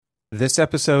This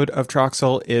episode of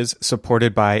Troxel is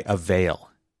supported by Avail.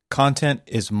 Content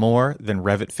is more than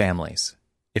Revit families.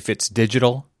 If it's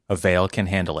digital, Avail can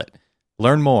handle it.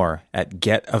 Learn more at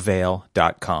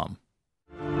getavail.com.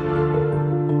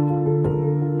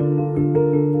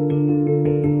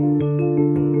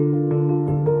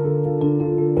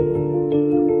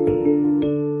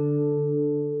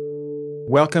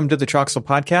 Welcome to the Troxel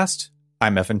Podcast.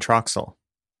 I'm Evan Troxel.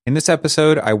 In this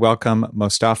episode, I welcome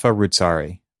Mostafa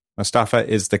Roodsari. Mostafa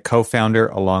is the co-founder,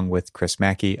 along with Chris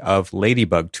Mackey, of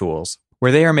Ladybug Tools,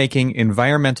 where they are making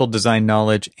environmental design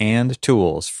knowledge and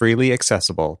tools freely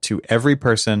accessible to every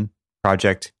person,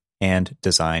 project, and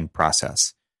design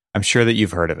process. I'm sure that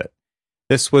you've heard of it.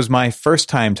 This was my first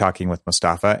time talking with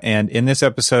Mostafa, and in this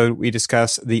episode, we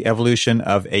discuss the evolution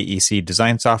of AEC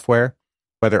design software,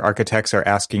 whether architects are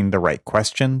asking the right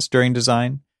questions during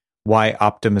design, why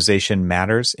optimization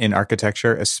matters in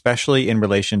architecture, especially in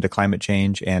relation to climate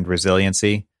change and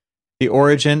resiliency, the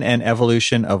origin and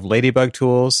evolution of Ladybug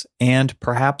Tools, and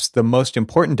perhaps the most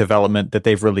important development that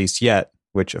they've released yet,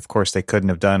 which of course they couldn't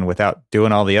have done without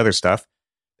doing all the other stuff,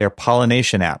 their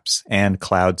pollination apps and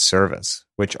cloud service,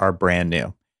 which are brand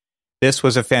new. This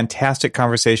was a fantastic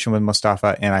conversation with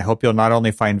Mostafa, and I hope you'll not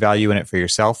only find value in it for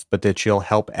yourself, but that you'll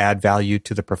help add value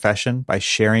to the profession by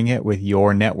sharing it with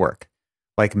your network.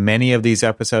 Like many of these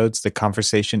episodes, the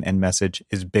conversation and message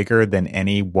is bigger than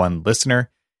any one listener.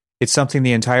 It's something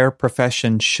the entire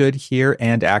profession should hear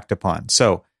and act upon.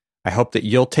 So I hope that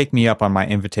you'll take me up on my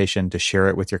invitation to share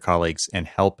it with your colleagues and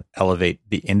help elevate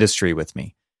the industry with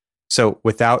me. So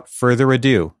without further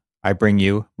ado, I bring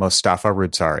you Mostafa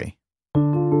Roodsari.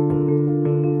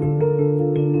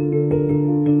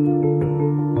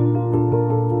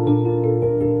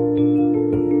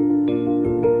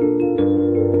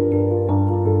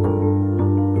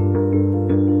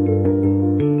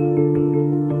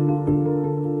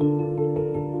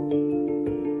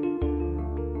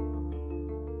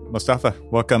 Mostafa,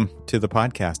 welcome to the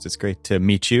podcast. It's great to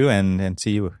meet you and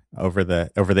see you over the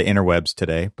interwebs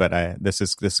today. But this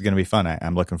is going to be fun.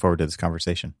 I'm looking forward to this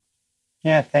conversation.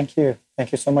 Yeah, thank you.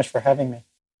 Thank you so much for having me.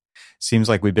 Seems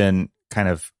like we've been kind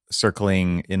of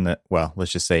circling in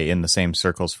the same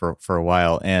circles for a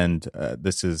while. And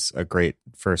this is a great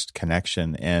first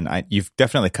connection. And you've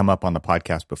definitely come up on the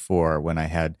podcast before when I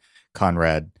had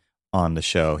Conrad on the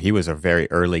show. He was a very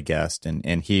early guest, and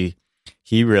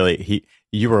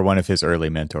you were one of his early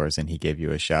mentors, and he gave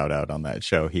you a shout out on that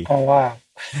show. Oh, wow.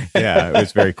 Yeah, it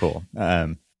was very cool.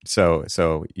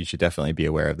 So you should definitely be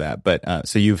aware of that. But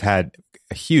so you've had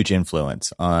a huge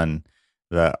influence on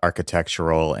the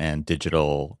architectural and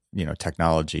digital,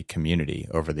 technology community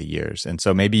over the years. And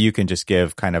so maybe you can just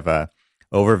give kind of a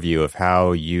overview of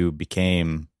how you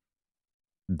became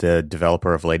the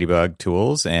developer of Ladybug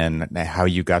Tools and how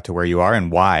you got to where you are and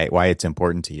why it's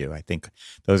important to you. I think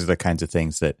those are the kinds of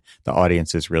things that the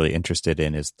audience is really interested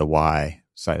in, is the why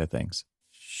side of things.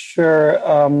 Sure.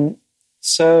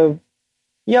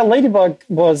 Ladybug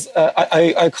was,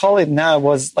 I call it now,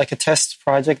 was like a test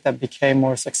project that became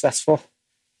more successful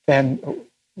than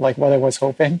like what I was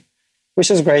hoping,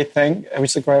 which is a great thing,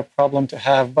 which is a great problem to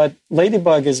have. But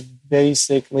Ladybug is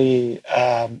basically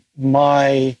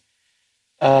my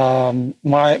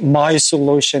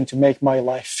solution to make my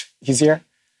life easier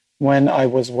when I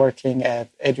was working at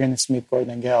Adrian Smith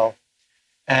Gordon Gell.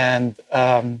 And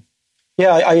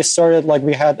I started,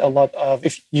 we had a lot of,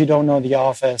 if you don't know The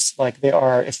Office,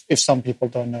 if some people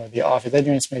don't know The Office,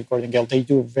 Adrian Smith Gordon Gell, they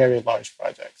do very large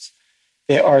projects.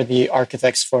 They are the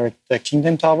architects for the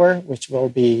Kingdom Tower, which will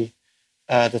be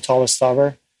the tallest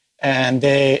tower. And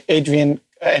Adrian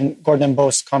and Gordon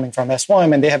both coming from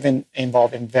SYM, and they have been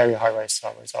involved in very high-rise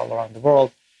towers all around the world.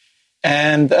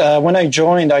 And when I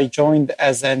joined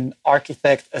as an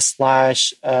architect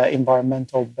 /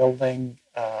 environmental building,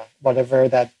 whatever,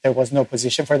 that there was no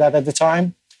position for that at the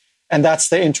time. And that's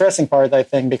the interesting part, I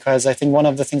think, because I think one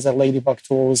of the things that Ladybug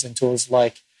Tools and tools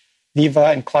like Viva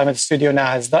and Climate Studio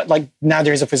now has, now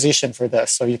there is a position for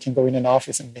this. So you can go in an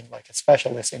office and be like a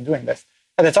specialist in doing this.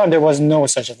 At the time, there was no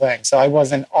such a thing. So I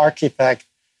was an architect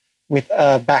with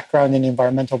a background in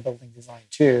environmental building design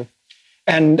too.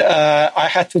 And I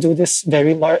had to do this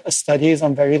very large studies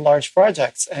on very large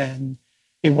projects. And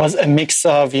it was a mix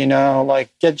of,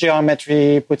 get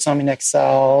geometry, put some in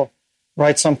Excel,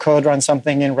 write some code, run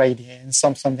something in Radiance,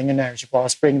 something in Energy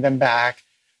Plus, bring them back,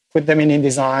 put them in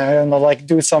InDesign, and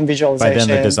do some visualization. By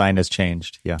then the design has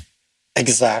changed, yeah.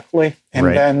 Exactly. And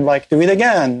right. Then do it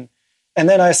again. And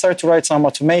then I started to write some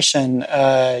automation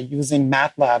using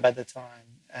MATLAB at the time.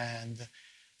 And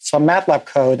some MATLAB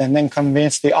code, and then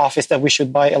convinced the office that we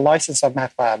should buy a license of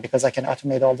MATLAB because I can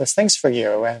automate all these things for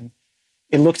you. And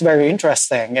it looked very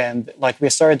interesting. And like we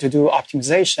started to do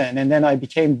optimization. And then I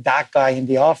became that guy in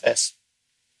the office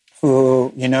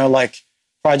who, like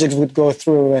projects would go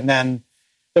through. And then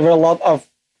there were a lot of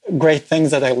great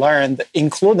things that I learned,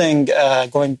 including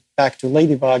going back to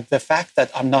Ladybug, the fact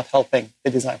that I'm not helping the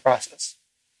design process.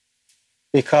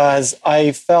 Because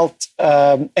I felt,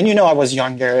 and I was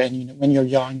younger, and when you're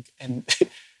young and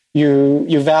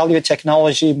you value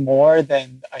technology more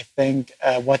than I think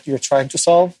what you're trying to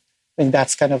solve. I think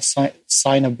that's kind of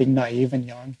sign of being naive and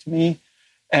young to me.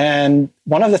 And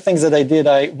one of the things that I did,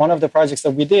 one of the projects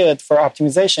that we did for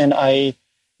optimization, I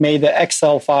made the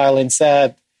Excel file and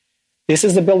said, this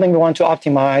is the building we want to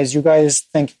optimize. You guys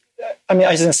think, I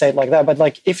didn't say it like that, but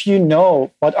like, if you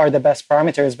know what are the best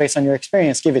parameters based on your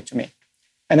experience, give it to me.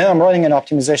 And then I'm running an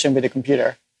optimization with the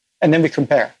computer. And then we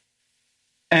compare.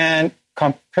 And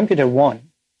computer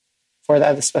won for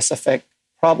that specific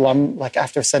problem, like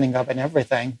after setting up and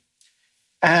everything.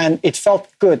 And it felt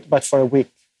good, but for a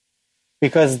week.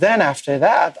 Because then after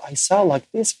that, I saw like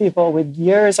these people with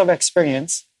years of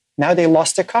experience, now they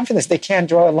lost their confidence. They can't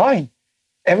draw a line.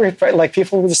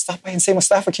 People would just stop by and say,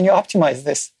 Mustafa, can you optimize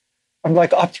this? I'm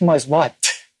like, optimize what?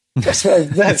 Just like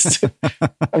this.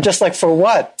 I'm just like, for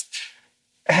what?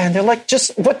 And they're like,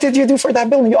 just what did you do for that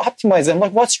building? You optimize it. I'm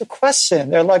like, what's your question?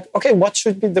 They're like, okay, what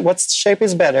shape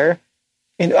is better?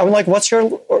 And I'm like, what's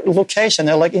your location?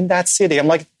 They're like, in that city. I'm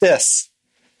like, this.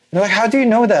 And they're like, how do you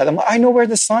know that? I'm like, I know where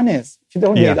the sun is. You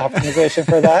don't need optimization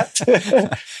for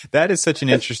that. That is such an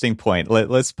interesting point.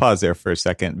 Let's pause there for a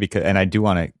second, and I do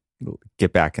want to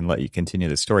get back and let you continue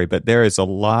the story. But there is a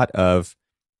lot of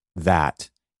that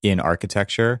in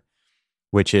architecture,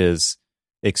 which is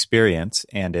experience,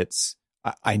 and it's,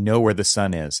 I know where the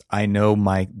sun is. I know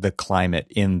the climate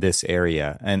in this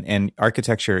area. And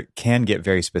architecture can get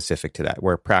very specific to that,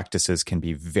 where practices can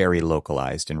be very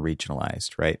localized and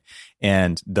regionalized, right?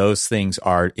 And those things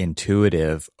are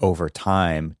intuitive over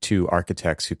time to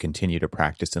architects who continue to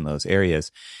practice in those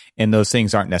areas. And those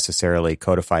things aren't necessarily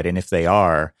codified. And if they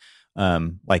are,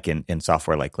 like in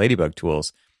software like Ladybug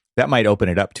tools, that might open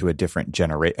it up to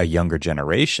a younger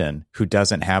generation who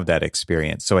doesn't have that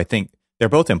experience. So I think they're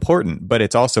both important, but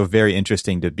it's also very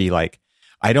interesting to be like,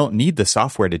 I don't need the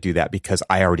software to do that because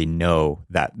I already know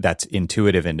that that's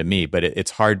intuitive into me. But it's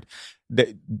hard.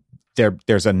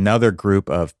 There's another group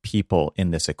of people in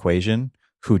this equation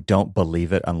who don't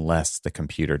believe it unless the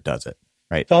computer does it,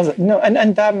 right? No,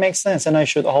 and that makes sense. And I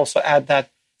should also add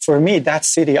that for me, that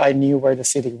city, I knew where the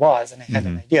city was and I had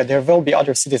an idea. There will be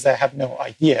other cities that I have no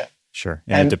idea. Sure.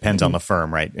 And it depends on the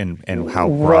firm, right? And how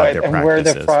broad their practice is. And where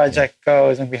the project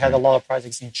goes. And we had a lot of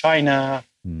projects in China.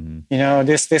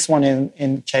 This one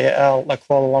in KL, like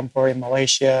Kuala Lumpur in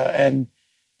Malaysia. And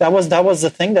that was the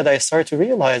thing that I started to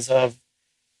realize of,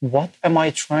 what am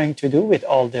I trying to do with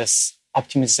all this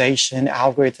optimization,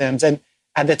 algorithms? And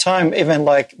at the time, even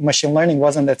like machine learning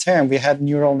wasn't the term. We had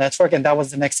neural network. And that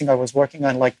was the next thing I was working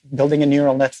on, like building a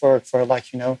neural network for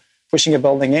pushing a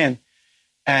building in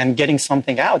and getting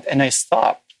something out. And I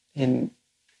stopped. And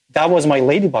that was my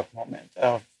Ladybug moment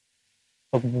of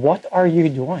what are you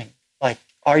doing? Like,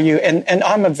 are you, and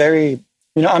I'm I'm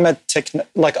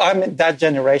that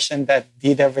generation that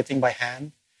did everything by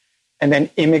hand and then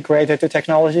immigrated to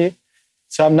technology.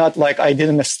 So I'm not like, I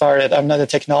didn't start it. I'm not a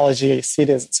technology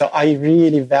citizen. So I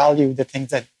really value the things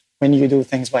that when you do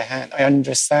things by hand, I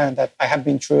understand that I have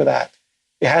been through that.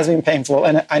 It has been painful.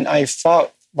 And I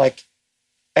fought like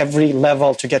every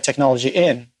level to get technology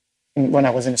in when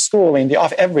I was in school, in the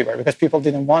office, everywhere, because people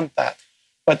didn't want that.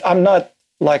 But I'm not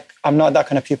that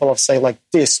kind of people of say like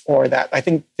this or that. I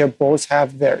think they both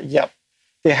have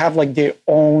they have like their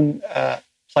own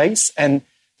place. And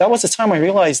that was the time I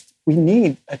realized we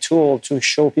need a tool to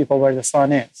show people where the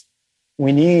sun is.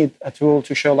 We need a tool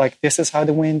to show like, this is how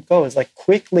the wind goes, like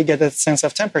quickly get a sense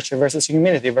of temperature versus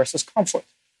humidity versus comfort,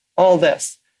 all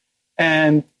this.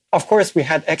 And of course, we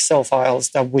had Excel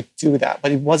files that would do that,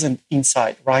 but it wasn't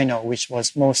inside Rhino, which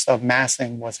was most of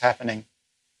massing was happening.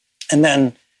 And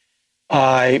then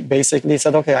I basically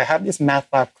said, okay, I have this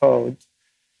MATLAB code,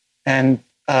 and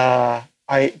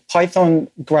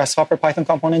Grasshopper Python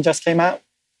component just came out.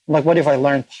 I'm like, what if I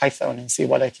learn Python and see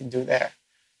what I can do there?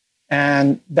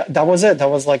 And that was it. That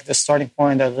was like the starting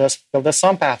point. I just built a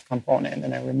SunPath component,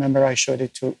 and I remember I showed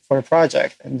it for a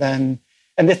project. And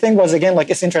the thing was, again, like,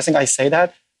 it's interesting I say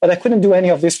that, but I couldn't do any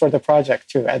of this for the project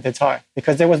too at the time,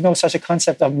 because there was no such a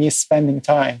concept of me spending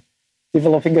time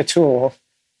developing a tool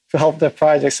to help the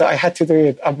project. So I had to do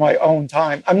it on my own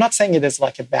time. I'm not saying it is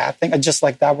like a bad thing. It's just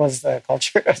like that was the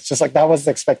culture. It's just like that was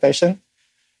the expectation.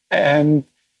 And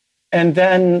And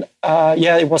then,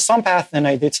 it was some path. Then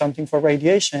I did something for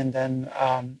radiation. Then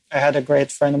I had a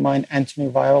great friend of mine, Anthony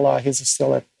Viola. He's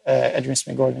still at Adrian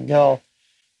Smith Gordon Gell.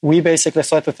 We basically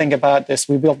started to think about this.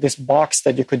 We built this box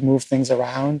that you could move things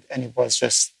around, and it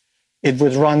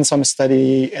would run some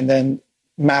study and then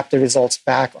map the results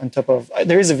back on top of.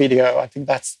 There is a video. I think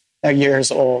that's now years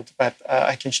old, but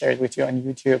I can share it with you on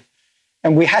YouTube.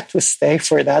 And we had to stay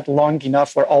for that long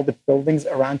enough for all the buildings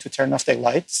around to turn off their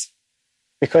lights,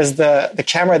 because the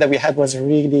camera that we had was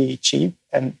really cheap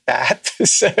and bad.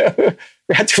 So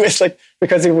we had to wait,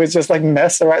 because it was just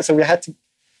mess around. So we had to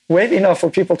wait enough for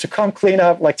people to come clean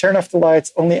up, turn off the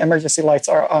lights. Only emergency lights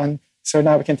are on. So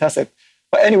now we can test it.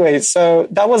 But anyway, so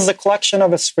that was the collection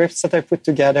of scripts that I put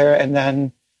together. And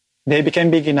then they became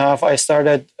big enough. I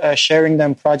started sharing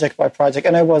them project by project.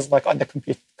 And I was on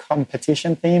the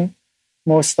competition team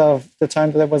most of the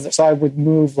time that I was. So I would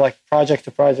move project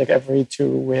to project every 2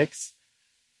 weeks.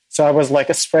 So I was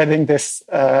spreading this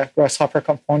Grasshopper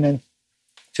component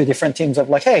to different teams of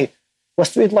hey,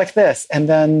 let's do it like this. And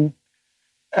then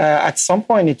at some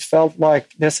point, it felt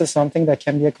like this is something that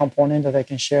can be a component that I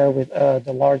can share with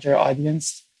the larger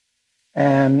audience.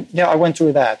 And I went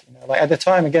through that. At the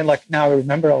time, again, now I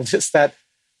remember all this, that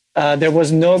there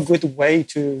was no good way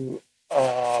to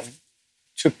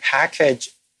package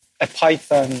a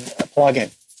Python plugin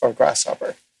for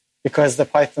Grasshopper, because the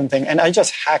Python thing, and I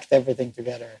just hacked everything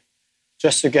together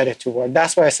just to get it to work.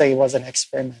 That's why I say it was an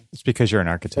experiment. It's because you're an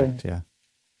architect, yeah.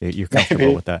 You're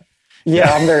comfortable with that.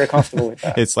 Yeah, I'm very comfortable with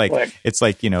that. It's like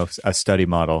a study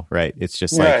model, right? It's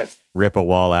just rip a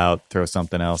wall out, throw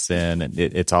something else in, and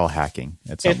it's all hacking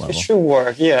at some level. It should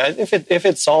work, yeah. If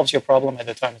it solves your problem at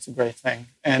the time, it's a great thing.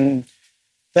 And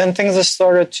then things have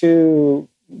started to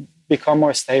become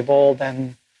more stable.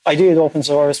 Then I did open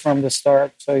source from the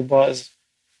start, so it was,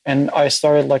 and I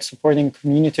started supporting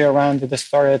community around it.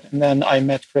 Started, and then I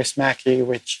met Chris Mackey,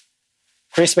 which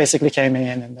Chris basically came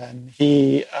in, and then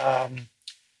he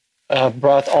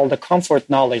brought all the comfort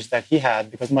knowledge that he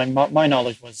had, because my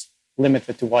knowledge was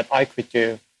limited to what I could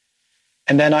do.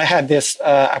 And then I had this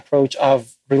approach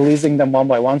of releasing them one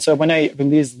by one. So when I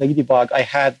released Ladybug, I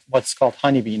had what's called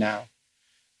Honeybee now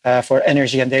for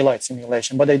energy and daylight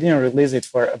simulation, but I didn't release it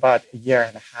for about a year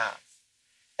and a half.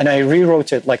 And I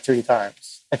rewrote it 3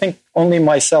 times. I think only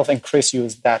myself and Chris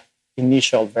used that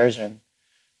initial version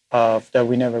that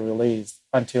we never released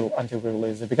until we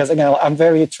released it. Because again, I'm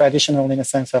very traditional in a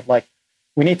sense of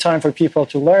we need time for people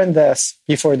to learn this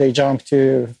before they jump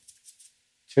to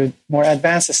more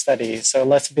advanced studies. So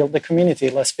let's build the community,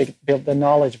 let's build the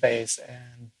knowledge base,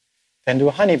 and then do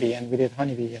Honeybee. And we did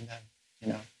Honeybee, and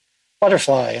then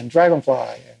Butterfly and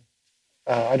Dragonfly, and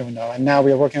I don't know. And now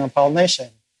we are working on Pollination.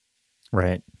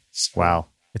 Right. So, wow.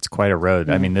 It's quite a road.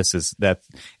 I mean, this is that.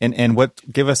 And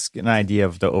give us an idea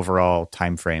of the overall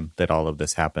time frame that all of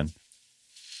this happened.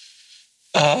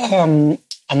 I'm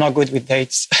not good with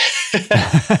dates.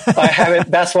 I have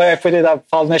it. That's why I put it up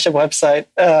Pollination website.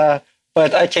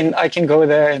 But I can go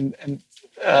there and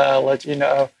let you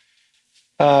know.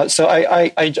 So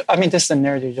I mean, this is a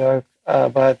nerdy joke,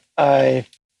 but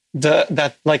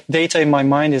that data in my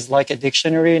mind is like a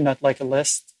dictionary, not like a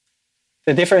list.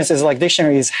 The difference is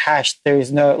dictionary is hashed. There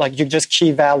is no, you just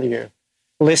key value.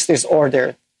 List is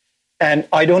ordered. And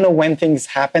I don't know when things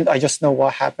happened. I just know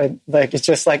what happened. It's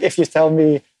just if you tell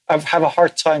me, I have a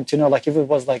hard time to know, if it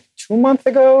was 2 months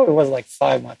ago, it was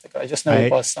 5 months ago. I just know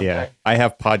it was something. Yeah, I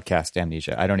have podcast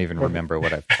amnesia. I don't even remember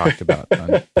what I've talked about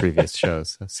on previous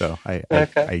shows. So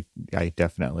I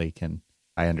definitely can,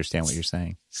 I understand what you're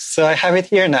saying. So I have it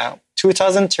here now.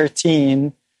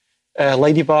 2013,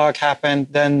 Ladybug happened.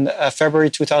 Then February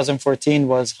 2014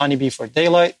 was Honeybee for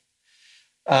Daylight.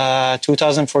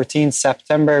 2014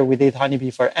 September we did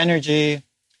Honeybee for Energy.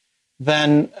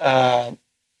 Then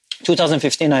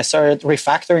 2015 I started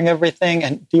refactoring everything,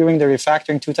 and during the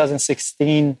refactoring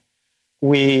 2016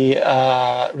 we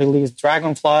released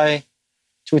Dragonfly.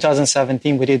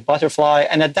 2017 we did Butterfly,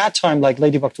 and at that time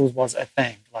Ladybug Tools was a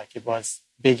thing, it was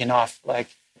big enough.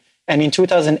 And in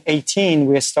 2018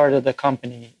 we started the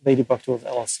company Ladybug Tools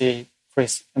LLC,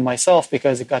 Chris and myself,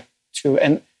 because it got to,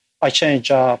 and I changed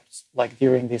jobs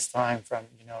during this time from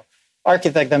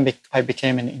architect. Then I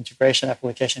became an integration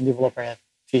application developer at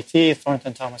TT,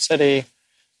 Thornton Thomas City,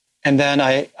 and then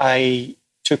I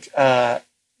took a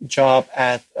job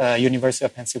at University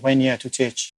of Pennsylvania to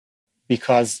teach,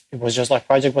 because it was just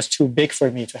project was too big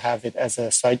for me to have it as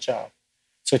a side job.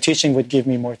 So teaching would give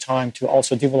me more time to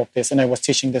also develop this, and I was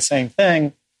teaching the same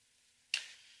thing.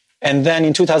 And then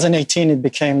in 2018 it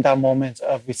became that moment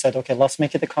of, we said, okay, let's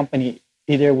make it a company.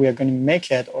 Either we are going to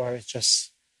make it, or it's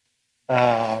just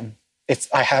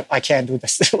I can't do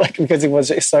this like because it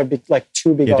was so big, like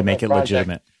too big. You had to of make a it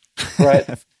project.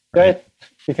 legitimate, right?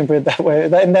 You can put it that way.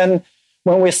 And then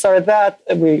when we started that,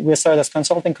 we started as a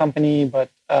consulting company, but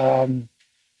then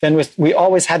we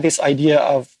always had this idea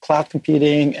of cloud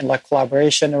computing and like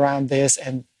collaboration around this.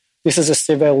 And this is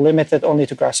still limited only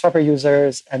to Grasshopper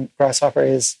users. And Grasshopper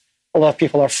is, a lot of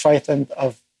people are frightened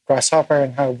of Grasshopper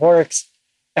and how it works.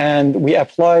 And we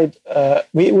applied,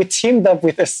 we teamed up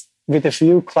with a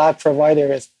few cloud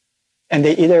providers, and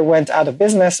they either went out of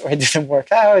business or it didn't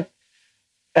work out.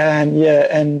 And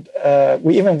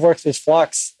we even worked with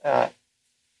Flux.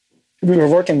 We were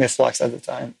working with Flux at the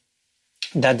time,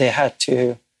 that they had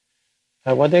to,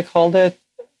 what they called it?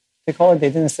 They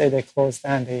didn't say they closed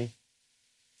down. They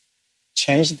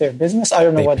changed their business. I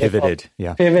don't know what pivoted. They called.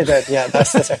 Yeah. Pivoted. Yeah,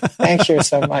 that's the thing. Thank you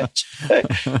so much.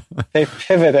 They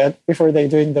pivoted before they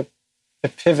doing the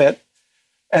pivot.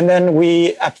 And then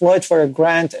we applied for a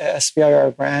grant, a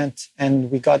SBIR grant,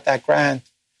 and we got that grant.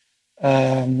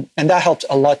 And that helped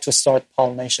a lot to start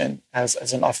Pollination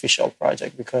as an official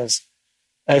project, because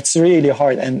it's really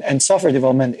hard. And software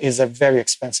development is a very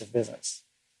expensive business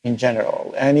in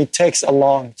general, and it takes a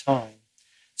long time.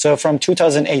 So from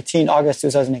 2018, August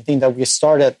 2018, that we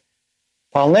started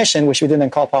Pollination, which we didn't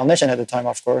call Pollination at the time,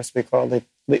 of course, we called it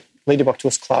Ladybug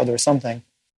Tools Cloud or something,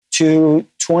 to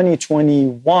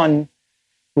 2021,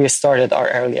 we started our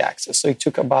early access. So it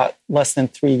took about less than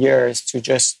 3 years to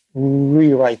just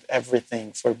rewrite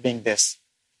everything for being this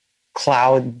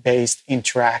cloud-based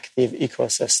interactive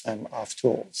ecosystem of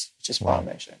tools, which is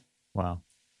Pollination. Wow.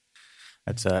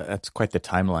 That's quite the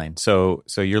timeline. So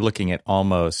you're looking at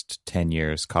almost 10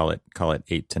 years, call it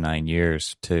 8 to 9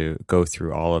 years to go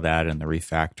through all of that and the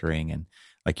refactoring. And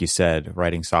like you said,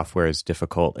 writing software is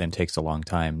difficult and takes a long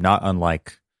time, not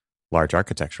unlike large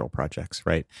architectural projects,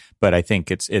 right? But I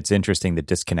think it's interesting, the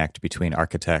disconnect between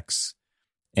architects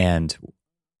and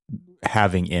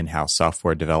having in-house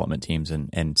software development teams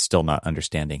and still not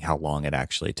understanding how long it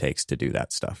actually takes to do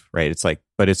that stuff, right? It's like,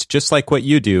 but it's just like what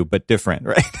you do, but different,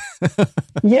 right?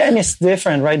 Yeah, and it's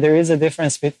different, right? There is a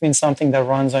difference between something that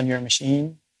runs on your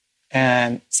machine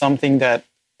and something that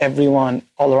everyone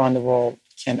all around the world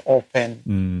can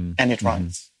open and it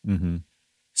runs. Mm-hmm.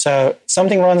 So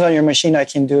something runs on your machine, I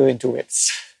can do in 2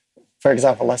 weeks. For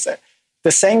example, let's say.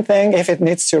 The same thing, if it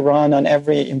needs to run on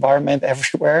every environment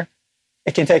everywhere,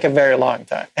 it can take a very long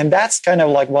time. And that's kind of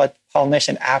like what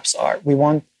Pollination apps are. We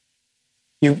want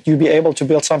you be able to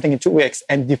build something in 2 weeks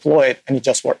and deploy it, and it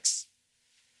just works.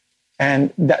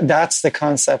 And that's the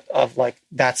concept of like,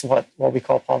 that's what we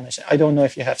call Pollination. I don't know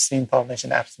if you have seen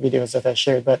Pollination apps videos that I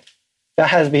shared, but that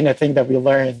has been a thing that we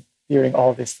learned during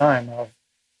all this time of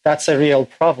that's a real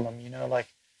problem, like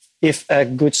if a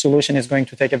good solution is going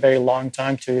to take a very long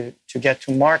time to get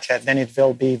to market, then it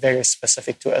will be very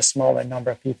specific to a smaller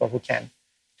number of people who can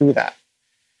do that.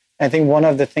 I think one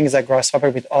of the things that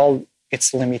Grasshopper, with all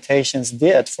its limitations,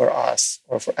 did for us,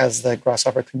 as the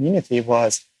Grasshopper community,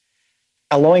 was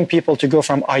allowing people to go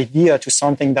from idea to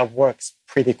something that works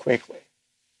pretty quickly.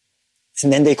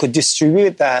 And then they could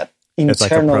distribute that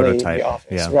internally in the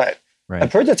office. Yeah. Right. A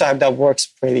prototype that works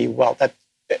pretty well, that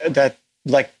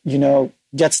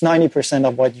gets 90%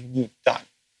 of what you need done.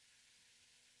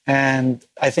 And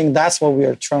I think that's what we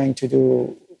are trying to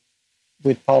do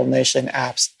with Pollination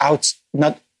apps,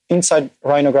 not inside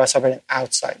Rhino, Grasshopper, and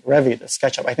outside Revit,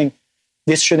 SketchUp. I think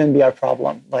this shouldn't be our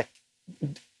problem. Like,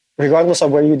 regardless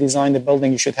of where you design the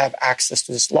building, you should have access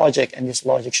to this logic, and this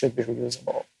logic should be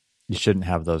reusable. You shouldn't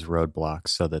have those roadblocks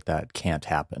so that can't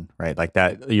happen, right? Like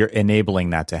that, you're enabling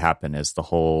that to happen is the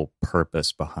whole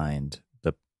purpose behind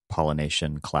the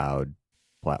Pollination cloud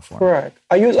platform. Correct.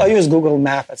 I use Google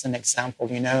Map as an example.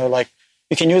 Like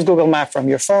you can use Google Map from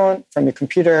your phone, from your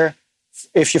computer.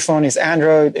 If your phone is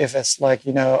Android, if it's like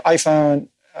iPhone,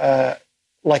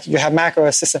 like you have Mac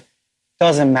OS system,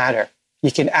 doesn't matter.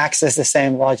 You can access the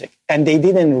same logic, and they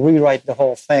didn't rewrite the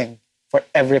whole thing for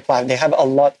every platform. They have a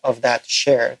lot of that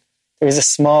shared. There is a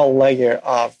small layer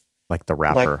of like the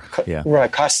wrapper,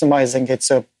 right, customizing it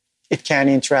so it can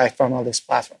interact from all these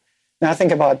platforms. Now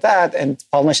think about that, and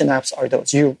Pollination apps are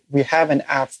those. We have an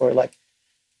app for like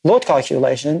load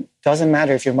calculation. Doesn't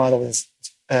matter if your model is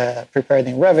prepared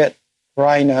in Revit,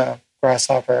 Rhino,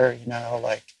 Grasshopper. We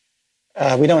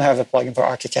don't have a plugin for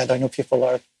ArchiCAD. I know people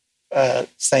are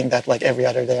saying that like every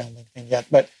other day on LinkedIn yet,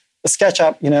 but the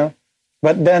SketchUp,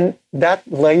 But then that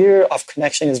layer of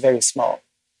connection is very small,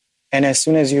 and as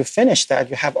soon as you finish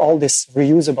that, you have all this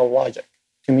reusable logic.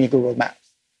 To me, Google Maps,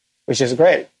 which is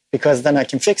great. Because then I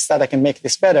can fix that, I can make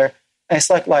this better. And it's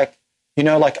like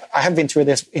I have been through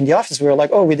this in the office. We were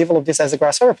like, we developed this as a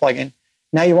Grasshopper plugin.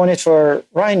 Now you want it for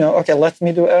Rhino. Okay, let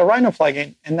me do a Rhino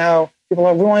plugin. And now people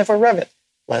are, we want it for Revit.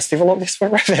 Let's develop this for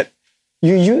Revit.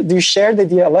 You share the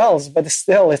DLLs, but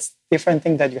still it's different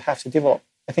thing that you have to develop.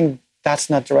 I think that's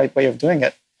not the right way of doing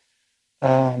it.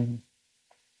 And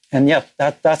yeah,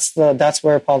 that's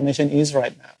where Pollination is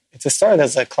right now. It started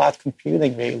as a cloud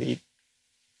computing really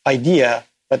idea,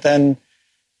 but then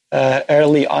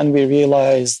early on we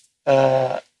realized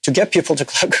to get people to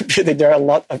cloud computing, there are a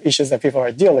lot of issues that people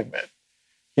are dealing with,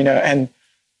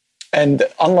 and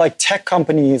unlike tech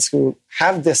companies who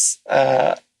have this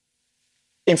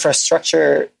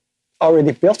infrastructure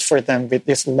already built for them with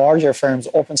these larger firms,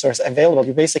 open source available,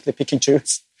 you basically pick and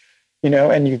choose,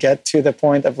 and you get to the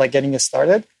point of like getting it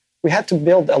started. We had to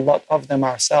build a lot of them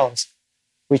ourselves,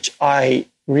 which I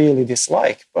really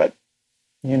dislike. But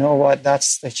you know what?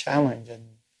 That's the challenge. And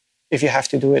if you have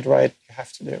to do it right, you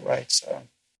have to do it right.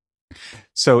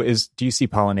 So do you see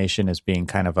Pollination as being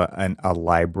kind of a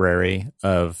library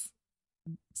of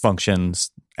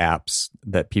functions, apps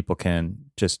that people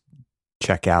can just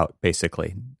check out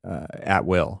basically at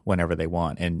will whenever they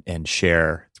want and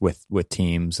share with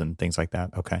teams and things like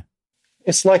that? Okay.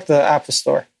 It's like the App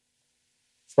Store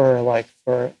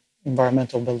for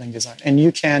environmental building design. And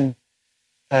you can,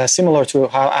 similar to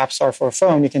how apps are for a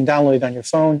phone, you can download it on your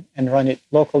phone and run it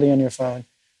locally on your phone,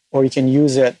 or you can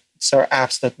use it. So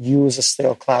apps that use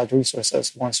still cloud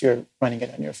resources once you're running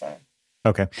it on your phone.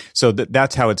 Okay. So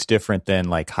that's how it's different than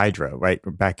like Hydro, right?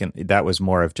 That was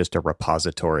more of just a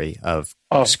repository of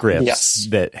scripts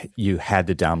that you had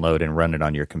to download and run it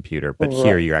on your computer. But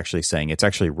here you're actually saying it's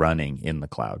actually running in the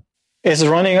cloud. It's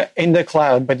running in the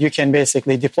cloud, but you can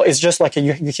basically deploy. It's just like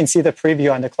you can see the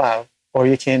preview on the cloud, or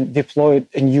you can deploy it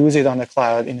and use it on the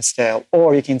cloud in a scale.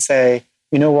 Or you can say,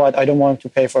 you know what, I don't want to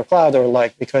pay for cloud, or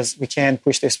because we can't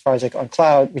push this project on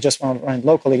cloud, we just want to run it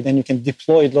locally. Then you can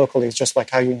deploy it locally. It's just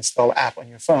like how you install an app on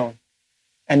your phone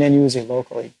and then use it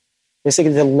locally.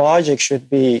 Basically, the logic should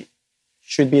be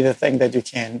the thing that you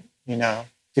can,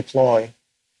 deploy.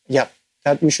 Yep,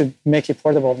 that you should make it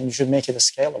portable and you should make it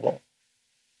scalable.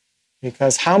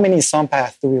 Because how many SOM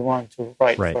paths do we want to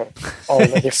write for all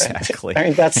the different? Exactly. I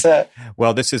mean, that's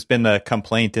well, this has been the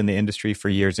complaint in the industry for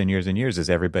years and years and years, is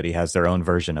everybody has their own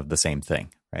version of the same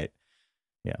thing, right?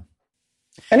 Yeah.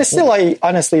 And still, I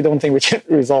honestly don't think we can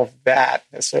resolve that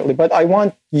necessarily. But I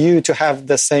want you to have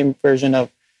the same version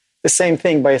of the same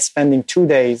thing by spending 2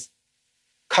 days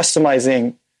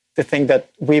customizing the thing that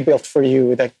we built for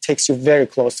you that takes you very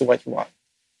close to what you want.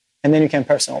 And then you can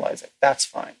personalize it. That's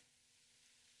fine.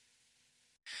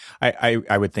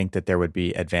 I would think that there would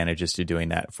be advantages to doing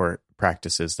that for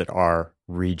practices that are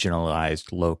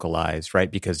regionalized, localized, right?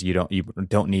 Because you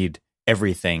don't need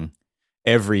everything,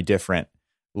 every different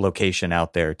location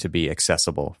out there to be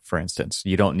accessible. For instance,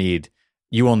 you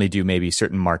only do maybe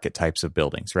certain market types of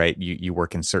buildings, right? You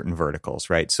work in certain verticals,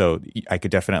 right? So I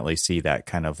could definitely see that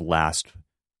kind of let's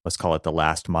call it the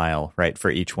last mile, right?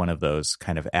 For each one of those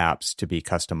kind of apps to be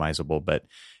customizable, but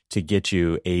to get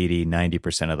you 80,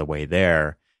 90% of the way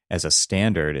there as a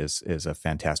standard is a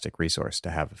fantastic resource to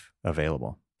have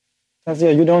available. Because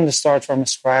you don't start from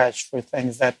scratch for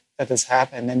things that has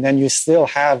happened, and then you still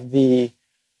have the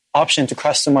option to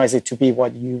customize it to be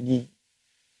what you need.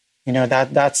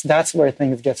 That's where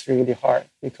things get really hard,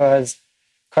 because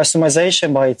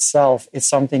customization by itself is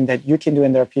something that you can do,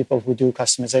 and there are people who do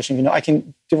customization. I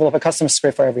can develop a custom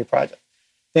script for every project.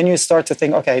 Then you start to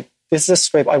think, okay, this is a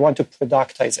script, I want to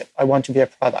productize it. I want to be a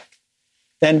product.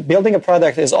 Then building a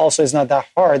product is not that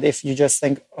hard if you just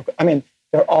think, okay, I mean,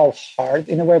 they're all hard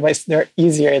in a way, but they're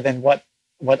easier than what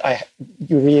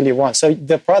you really want. So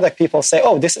the product people say,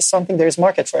 oh, this is something, there's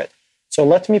market for it. So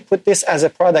let me put this as a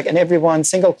product, and everyone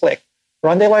single click,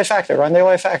 run daylight factor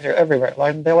everywhere.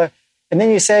 And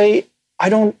then you say,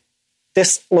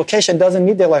 this location doesn't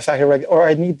need daylight factor, or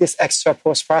I need this extra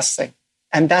post-processing.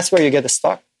 And that's where you get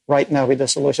stuck right now with the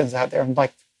solutions out there. I'm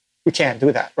like, we can't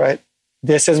do that, right?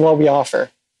 This is what we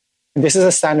offer. And this is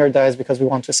a standardized because we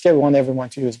want to scale, we want everyone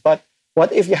to use. But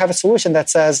what if you have a solution that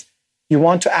says, you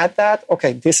want to add that?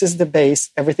 Okay, this is the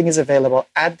base, everything is available.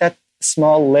 Add that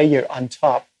small layer on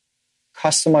top,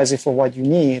 customize it for what you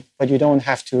need, but you don't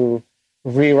have to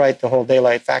rewrite the whole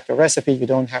daylight factor recipe. You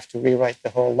don't have to rewrite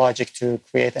the whole logic to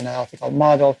create an analytical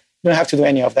model. You don't have to do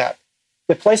any of that.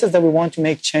 The places that we want to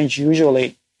make change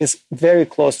usually is very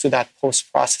close to that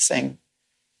post-processing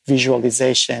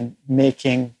visualization,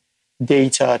 making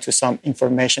data to some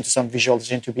information, to some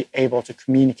visualization to be able to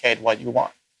communicate what you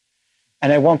want.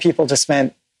 And I want people to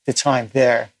spend the time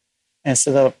there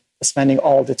instead of spending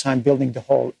all the time building the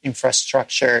whole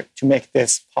infrastructure to make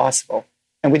this possible.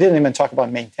 And we didn't even talk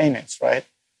about maintenance, right?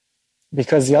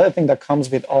 Because the other thing that comes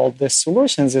with all these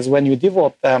solutions is when you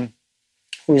develop them,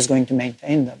 who is going to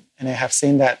maintain them? And I have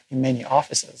seen that in many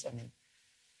offices. I mean,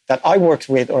 that I worked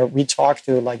with or we talked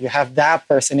to, like you have that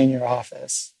person in your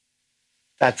office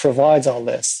that provides all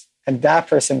this, and that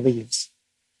person leaves.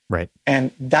 Right.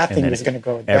 And that thing is going to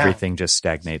go down. Everything just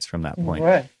stagnates from that point.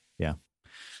 Right. Yeah.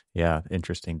 Yeah.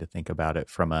 Interesting to think about it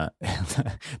from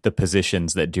the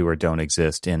positions that do or don't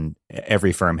exist in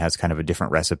every firm has kind of a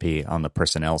different recipe on the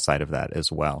personnel side of that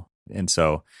as well. And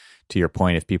so to your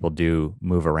point, if people do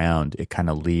move around, it kind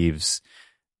of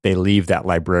they leave that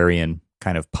librarian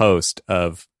kind of post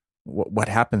of what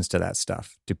happens to that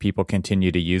stuff? Do people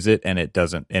continue to use it and it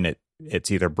doesn't, and it's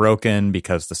either broken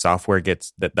because the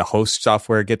host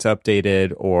software gets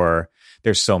updated, or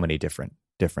there's so many different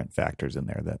factors in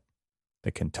there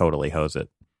that can totally hose it.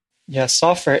 Yeah,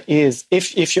 software is,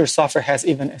 if your software has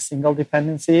even a single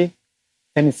dependency,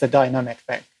 then it's a dynamic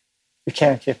thing. You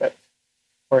can't keep it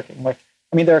working.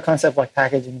 There are concepts like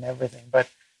packaging and everything, but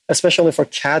especially for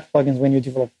CAD plugins, when you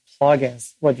develop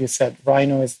plugins, what you said,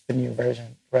 Rhino is the new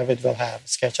version, Revit will have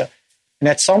SketchUp. And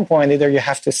at some point, either you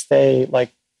have to stay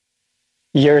like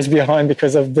years behind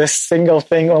because of this single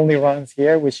thing only runs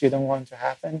here, which you don't want to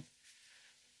happen,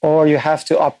 or you have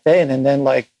to update, and then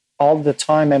like all the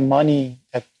time and money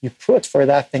that you put for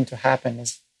that thing to happen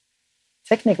is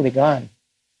technically gone.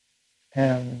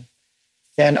 And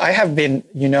I have been,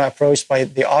 approached by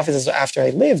the offices after I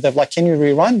leave. They're like, "Can you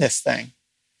rerun this thing?"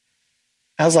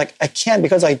 I was like, "I can't,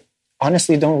 because I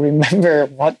honestly don't remember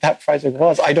what that project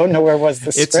was. I don't know where was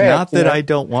the script." It's not that I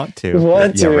don't want to.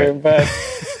 But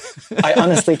I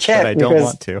honestly can't. But I don't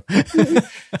want to.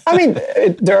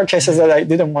 There are cases that I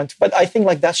didn't want to, but I think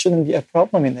like that shouldn't be a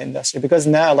problem in the industry, because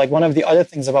now like one of the other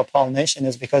things about pollination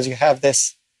is because you have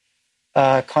this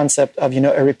concept of,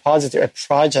 a repository, a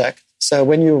project. So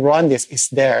when you run this, it's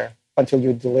there until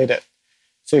you delete it.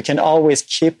 So you can always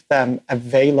keep them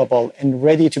available and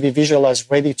ready to be visualized,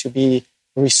 ready to be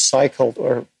recycled,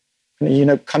 or,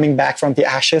 coming back from the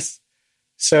ashes.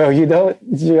 So you don't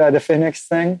do the Phoenix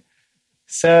thing.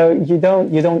 So you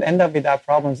don't end up with that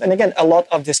problems. And again, a lot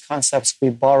of these concepts we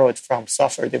borrowed from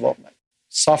software development.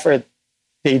 Software,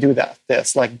 they do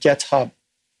this. Like GitHub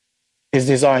is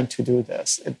designed to do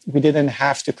this. We didn't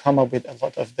have to come up with a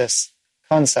lot of these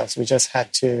concepts. We just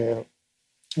had to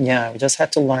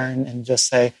learn and just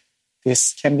say,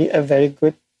 this can be a very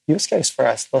good use case for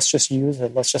us. Let's just use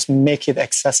it. Let's just make it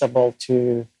accessible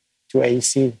to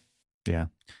AEC. Yeah.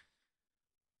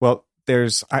 Well,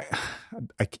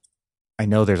 I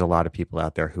know there's a lot of people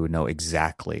out there who know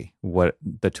exactly what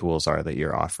the tools are that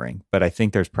you're offering, but I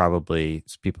think there's probably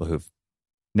people who've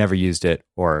never used it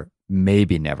or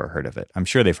maybe never heard of it. I'm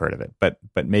sure they've heard of it, but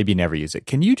maybe never used it.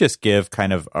 Can you just give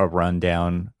kind of a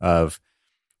rundown of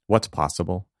what's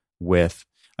possible with,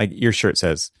 like your shirt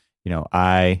says,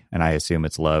 I assume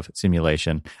it's love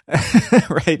simulation,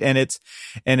 right? And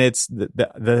it's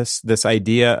this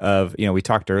idea of, we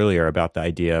talked earlier about the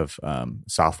idea of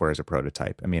software as a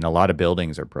prototype. I mean, a lot of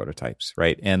buildings are prototypes,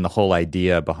 right? And the whole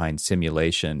idea behind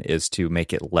simulation is to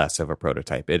make it less of a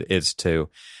prototype. It is to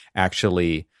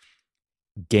actually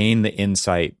gain the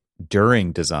insight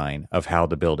during design of how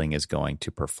the building is going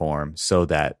to perform, so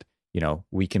that,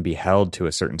 we can be held to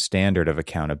a certain standard of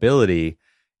accountability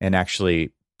and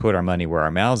actually put our money where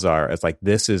our mouths are, as like,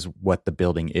 this is what the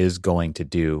building is going to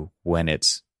do when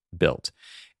it's built.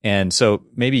 And so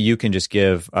maybe you can just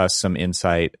give us some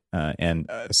insight and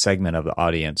a segment of the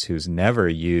audience who's never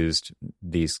used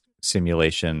these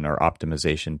simulation or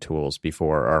optimization tools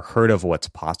before, or heard of what's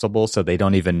possible. So they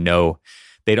don't even know,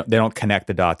 they don't connect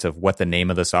the dots of what the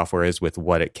name of the software is with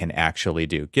what it can actually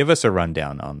do. Give us a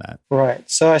rundown on that. Right.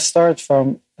 So I start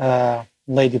from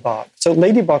Ladybug. So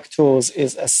Ladybug Tools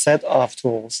is a set of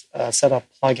tools, a set of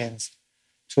plugins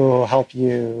to help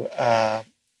you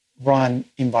run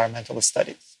environmental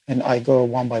studies. And I go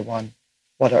one by one,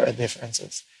 what are the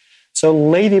differences? So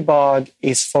Ladybug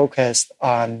is focused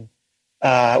on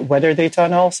weather data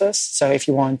analysis. So if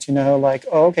you want to know, like,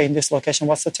 in this location,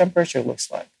 what's the temperature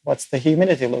looks like? What's the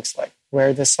humidity looks like?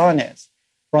 Where the sun is?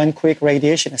 Run quick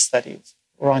radiation studies.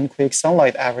 Run quick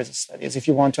sunlight average studies. If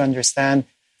you want to understand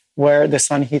where the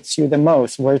sun hits you the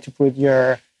most, where to put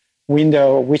your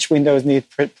window, which windows need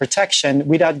protection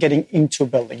without getting into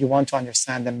building. You want to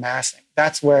understand the massing.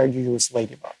 That's where you use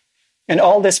Ladybug. And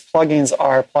all these plugins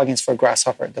are plugins for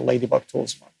Grasshopper, the Ladybug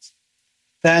Tools ones.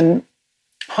 Then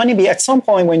Honeybee, at some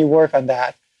point when you work on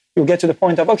that, you'll get to the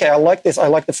point of, I like this, I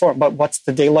like the form, but what's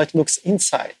the daylight looks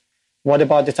inside? What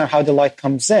about the time, how the light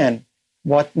comes in?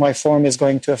 What my form is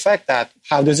going to affect that?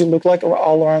 How does it look like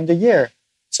all around the year?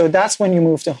 So that's when you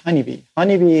move to Honeybee.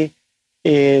 Honeybee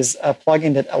is a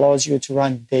plugin that allows you to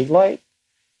run daylight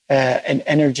and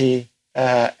energy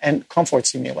and comfort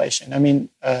simulation. I mean,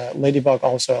 Ladybug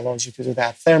also allows you to do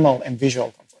that, thermal and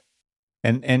visual comfort.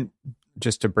 And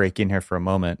just to break in here for a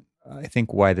moment, I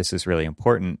think why this is really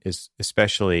important is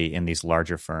especially in these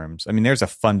larger firms. I mean, there's a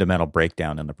fundamental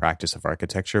breakdown in the practice of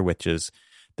architecture, which is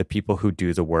the people who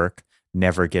do the work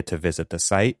never get to visit the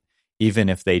site. Even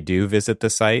if they do visit the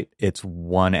site, it's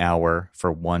 1 hour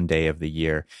for 1 day of the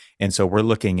year. And so we're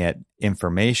looking at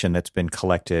information that's been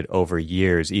collected over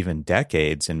years, even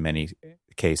decades in many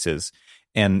cases.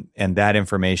 And that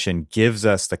information gives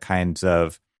us the kinds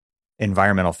of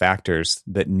environmental factors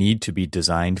that need to be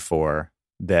designed for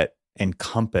that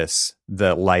encompass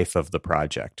the life of the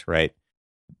project, right?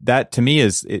 That to me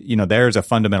is, there's a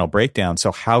fundamental breakdown.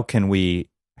 So how can we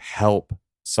help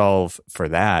solve for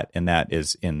that? And that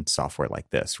is in software like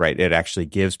this, right? It actually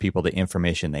gives people the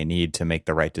information they need to make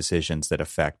the right decisions that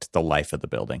affect the life of the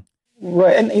building.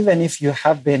 Right. And even if you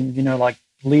have been,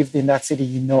 lived in that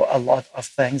city, a lot of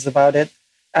things about it.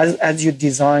 As you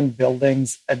design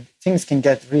buildings, things can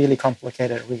get really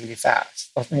complicated really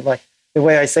fast. I mean, like the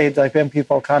way I say it, like when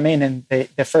people come in and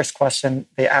the first question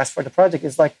they ask for the project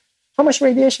is like, how much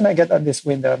radiation I get on this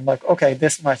window? I'm like, okay,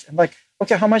 this much. I'm like,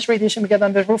 okay, how much radiation we get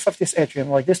on the roof of this atrium?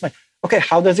 Like this much. Okay,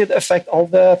 how does it affect all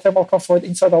the thermal comfort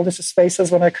inside all these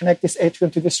spaces when I connect this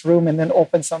atrium to this room and then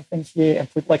open something here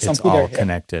and put like some heater here? It's all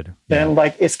connected. Then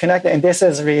like it's connected. And this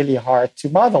is really hard to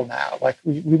model now. Like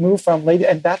we move from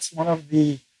and that's one of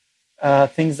the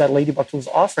things that Ladybug Tools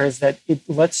offers, that it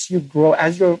lets you grow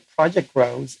as your project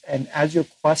grows and as your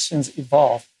questions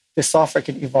evolve, the software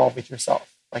can evolve with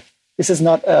yourself. Like this is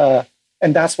not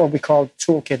and that's what we call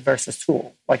toolkit versus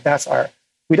tool. Like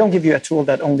we don't give you a tool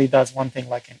that only does one thing,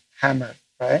 like a hammer,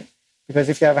 right? Because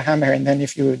if you have a hammer and then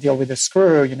if you deal with a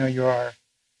screw, you are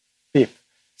beep.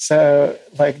 So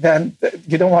like then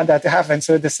you don't want that to happen.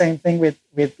 So the same thing with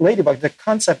Ladybug. The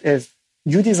concept is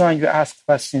you design, you ask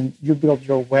questions, you build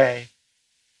your way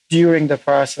during the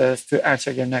process to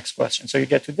answer your next question. So you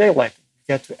get to daylight,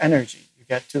 you get to energy, you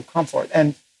get to comfort.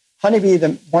 And Honeybee,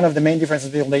 one of the main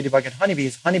differences between Ladybug and Honeybee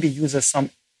is Honeybee uses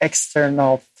some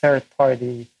external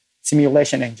third-party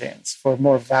simulation engines for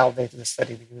more validated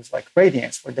study. We use like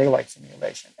Radiance for daylight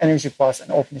simulation, Energy Plus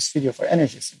and OpenStudio for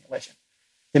energy simulation,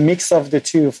 the mix of the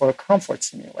two for comfort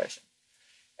simulation.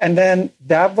 And then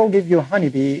that will give you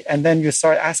Honeybee, and then you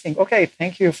start asking, okay,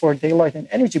 thank you for daylight and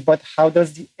energy, but how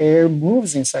does the air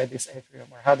moves inside this atrium,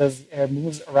 or how does the air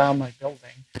moves around my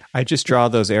building? I just draw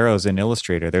those arrows in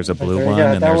Illustrator. There's a blue one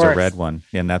and there's a red one,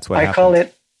 and that's what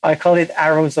happens. I call it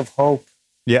arrows of hope.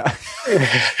 Yeah.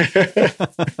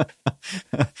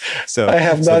 So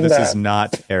this is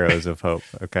not arrows of hope,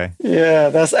 okay? Yeah,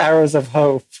 that's arrows of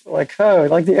hope. Like,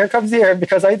 the air comes here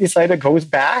because I decided it goes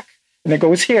back. And it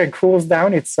goes here and cools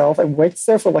down itself and waits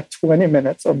there for like 20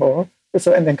 minutes or more.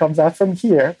 So, and then comes out from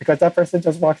here because that person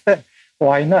just walked in.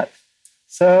 Why not?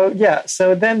 So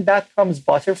then that comes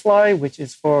Butterfly, which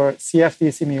is for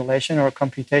CFD simulation or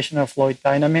computational fluid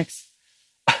dynamics.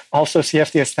 Also,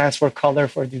 CFD stands for color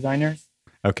for designers.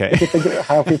 Okay.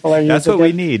 How people are using That's what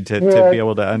we need to be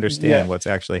able to understand what's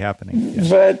actually happening. Yeah.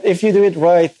 But if you do it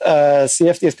right,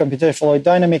 CFD is computational fluid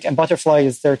dynamic, and Butterfly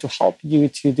is there to help you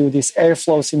to do this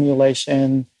airflow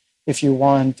simulation. If you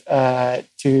want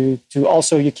to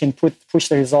also, you can push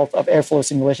the result of airflow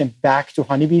simulation back to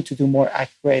Honeybee to do more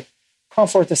accurate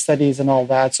comfort studies and all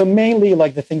that. So mainly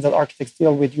like the things that architects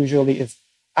deal with usually is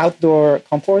outdoor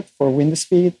comfort for wind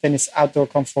speed, then it's outdoor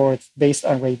comfort based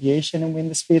on radiation and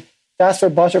wind speed. That's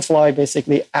where Butterfly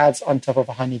basically adds on top of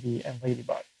a Honeybee and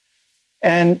Ladybug.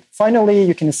 And finally,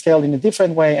 you can scale in a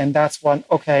different way. And that's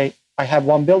I have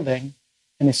one building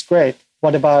and it's great.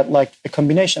 What about like a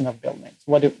combination of buildings?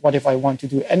 What if I want to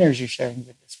do energy sharing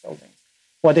with this building?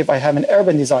 What if I have an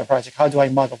urban design project? How do I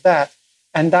model that?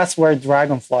 And that's where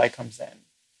Dragonfly comes in.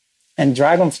 And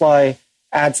Dragonfly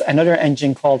adds another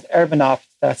engine called UrbanOpt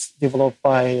that's developed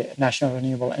by National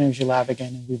Renewable Energy Lab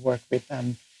again, and we work with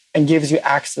them, and gives you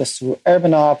access to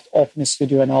UrbanOpt,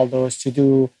 OpenStudio, and all those to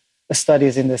do the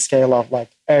studies in the scale of like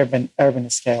urban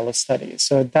scale of studies.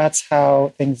 So that's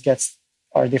how things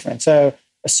are different. So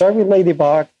start with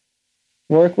Ladybug,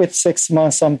 work with 6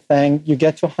 months something, you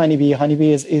get to Honeybee.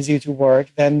 Honeybee is easy to work.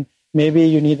 Then maybe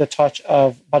you need a touch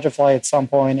of Butterfly at some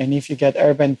point. And if you get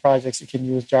urban projects, you can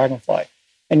use Dragonfly.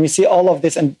 And we see all of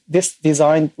this, and this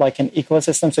designed like an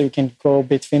ecosystem so you can go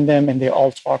between them and they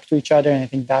all talk to each other. And I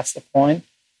think that's the point.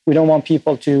 We don't want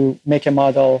people to make a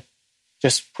model,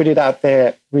 just put it out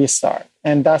there, restart.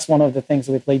 And that's one of the things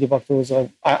with Ladybug Tools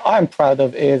I'm proud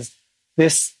of is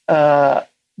this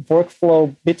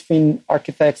workflow between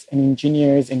architects and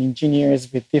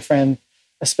engineers with different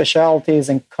specialties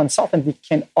and consultants, we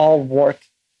can all work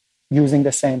using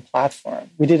the same platform.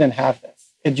 We didn't have this.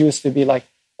 It used to be like,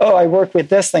 oh, I work with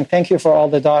this thing. Thank you for all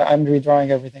the I'm redrawing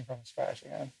everything from scratch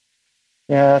again.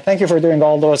 Yeah, thank you for doing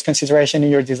all those considerations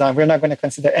in your design. We're not going to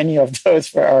consider any of those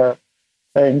for our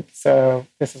thing. So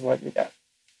this is what you get.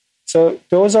 So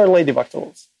those are Ladybug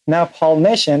tools. Now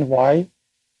pollination, why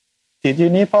did you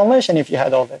need pollination if you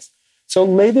had all this? So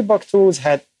Ladybug tools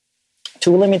had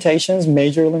two limitations,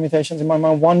 major limitations in my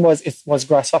mind. One was it was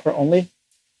Grasshopper only.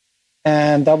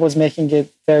 And that was making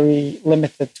it very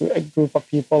limited to a group of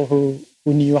people who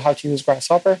knew how to use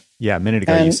Grasshopper. Yeah, a minute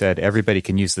ago you said everybody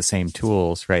can use the same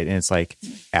tools, right? And it's like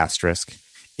asterisk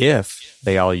if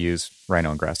they all use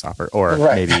Rhino and Grasshopper, or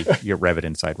maybe your Revit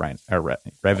inside Rhino, or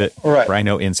Revit,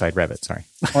 Rhino inside Revit. Sorry,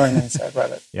 Rhino inside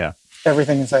Revit. Yeah,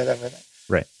 everything inside everything.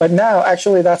 Right. But now,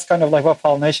 actually, that's kind of like what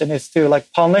pollination is too.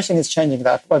 Like pollination is changing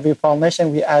that. But with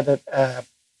pollination, we added a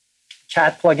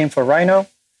CAD plugin for Rhino.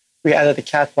 We added a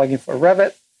CAD plugin for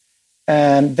Revit.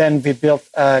 And then we built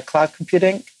cloud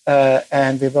computing,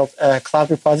 and we built a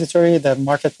cloud repository, the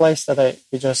marketplace that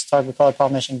we just talked. We call it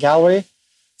Pollination Gallery.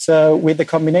 So with the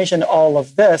combination of all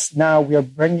of this, now we are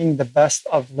bringing the best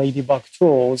of Ladybug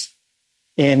tools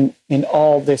in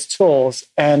all these tools.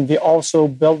 And we're also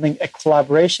building a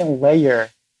collaboration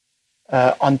layer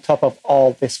on top of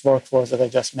all these workflows that I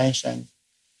just mentioned,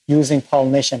 using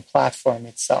Pollination platform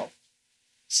itself.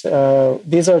 So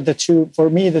these are the two, for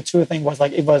me, the two things was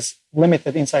like, it was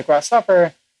limited inside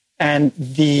Grasshopper, and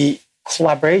the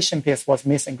collaboration piece was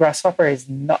missing. Grasshopper is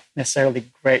not necessarily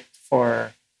great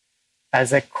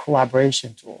as a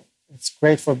collaboration tool. It's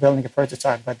great for building a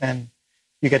prototype, but then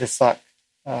you get stuck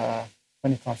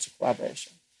when it comes to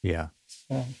collaboration. Yeah.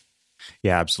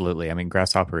 Yeah, absolutely. I mean,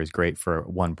 Grasshopper is great for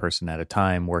one person at a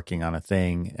time working on a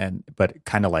thing, but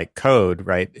kind of like code,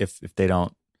 right? If they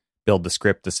don't build the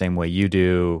script the same way you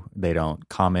do, they don't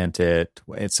comment it,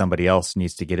 somebody else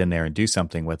needs to get in there and do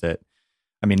something with it.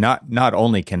 I mean, not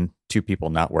only can two people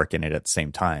not work in it at the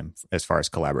same time as far as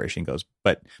collaboration goes,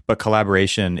 but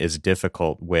collaboration is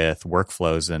difficult with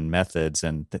workflows and methods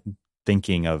and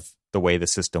thinking of the way the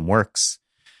system works,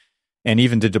 and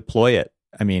even to deploy it.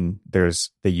 I mean,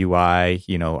 there's the UI,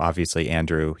 obviously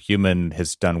Andrew Human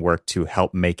has done work to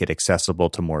help make it accessible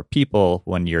to more people.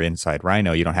 When you're inside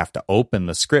Rhino, you don't have to open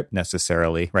the script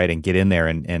necessarily, right? And get in there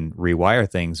and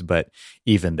rewire things. But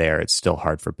even there, it's still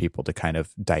hard for people to kind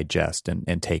of digest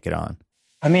and take it on.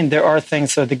 I mean, there are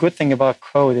things. So the good thing about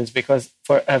code is because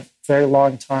for a very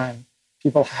long time,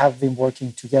 people have been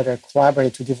working together,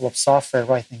 collaborate to develop software,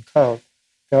 writing code.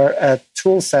 There are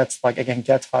tool sets like, again,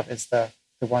 GitHub is the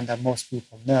one that most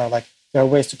people know. Like, there are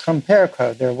ways to compare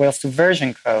code. There are ways to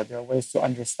version code. There are ways to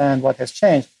understand what has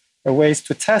changed. There are ways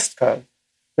to test code.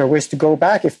 There are ways to go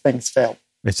back if things fail.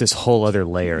 It's this whole other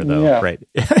layer, though, right?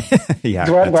 Yeah.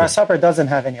 Grasshopper doesn't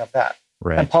have any of that.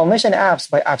 Right. And Pollination apps,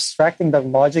 by abstracting the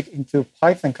logic into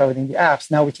Python code in the apps,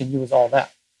 now we can use all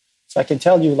that. So I can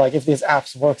tell you, like, if this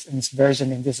app works in this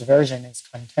version is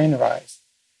containerized,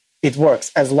 it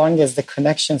works. As long as the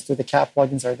connections to the CAD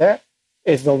plugins are there,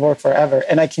 it will work forever.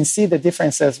 And I can see the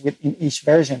differences within each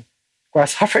version.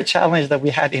 Grasshopper challenge that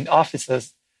we had in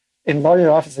offices, in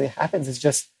larger offices, it happens is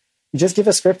just, you just give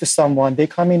a script to someone, they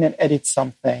come in and edit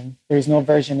something. There is no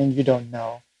versioning, you don't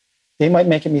know. They might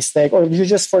make a mistake, or you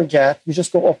just forget. You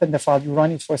just go open the file, you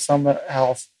run it for someone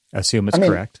else. Assume it's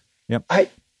correct. Yep.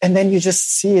 And then you just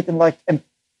see it and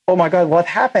oh my God, what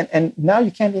happened? And now you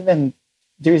can't even,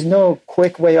 there is no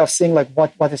quick way of seeing like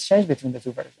what has changed between the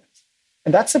two versions.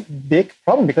 And that's a big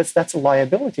problem because that's a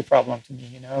liability problem to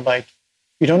me, like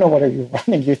you don't know what are you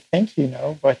running. You think you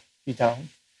know, but you don't.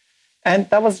 And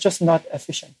that was just not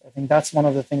efficient. I think that's one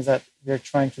of the things that we're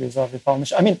trying to resolve with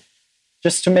Pollination. I mean,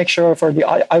 just to make sure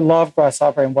I love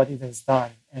Grasshopper and what it has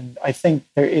done. And I think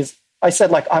I said,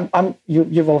 like,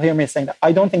 you will hear me saying that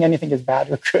I don't think anything is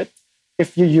bad or good.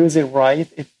 If you use it right,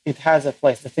 it has a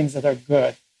place. The things that are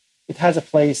good, it has a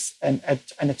place and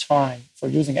a time for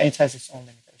using it. It has its own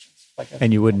limitations.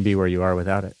 And you wouldn't be where you are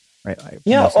without it, right?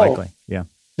 Most likely. Yeah.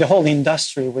 The whole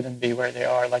industry wouldn't be where they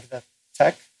are, like the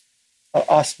tech.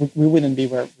 We wouldn't be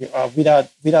where we are without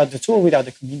the tool, without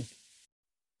the community.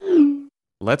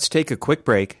 Let's take a quick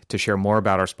break to share more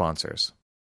about our sponsors.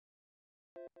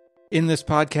 In this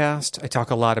podcast, I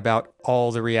talk a lot about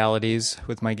all the realities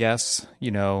with my guests,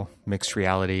 mixed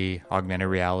reality, augmented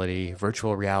reality,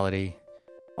 virtual reality,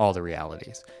 all the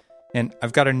realities. And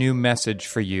I've got a new message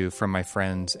for you from my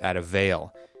friends at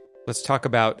Avail. Let's talk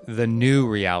about the new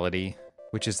reality,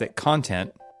 which is that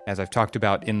content, as I've talked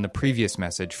about in the previous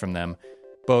message from them,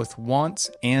 both wants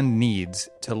and needs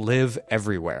to live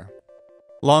everywhere.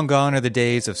 Long gone are the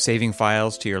days of saving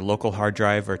files to your local hard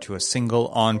drive or to a single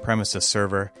on-premises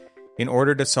server. In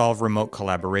order to solve remote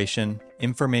collaboration,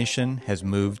 information has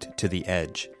moved to the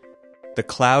edge. The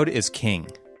cloud is king,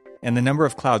 and the number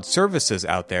of cloud services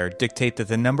out there dictate that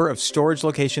the number of storage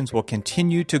locations will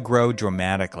continue to grow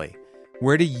dramatically.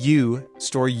 Where do you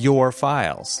store your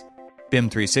files?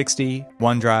 BIM 360,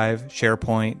 OneDrive,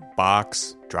 SharePoint,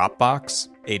 Box, Dropbox,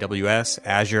 AWS,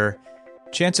 Azure.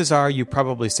 Chances are you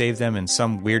probably save them in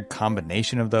some weird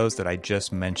combination of those that I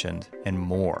just mentioned, and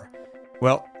more.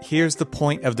 Well, here's the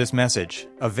point of this message.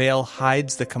 Avail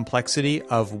hides the complexity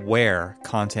of where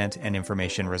content and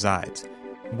information resides.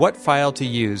 What file to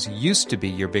use used to be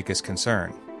your biggest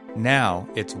concern. Now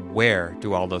it's where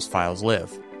do all those files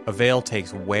live. Avail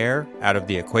takes where out of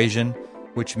the equation,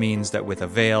 which means that with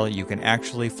Avail, you can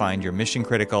actually find your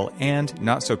mission-critical and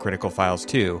not-so-critical files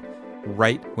too,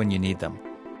 right when you need them.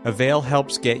 Avail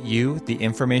helps get you the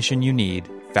information you need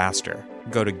faster.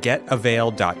 Go to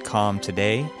getavail.com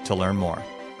today to learn more.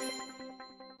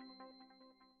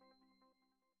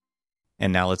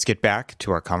 And now let's get back to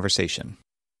our conversation.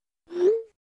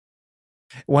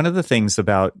 One of the things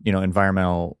about,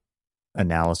 environmental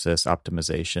analysis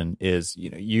optimization is,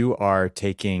 you are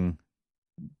taking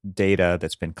data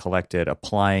that's been collected,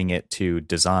 applying it to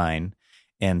design,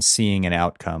 and seeing an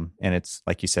outcome. And it's,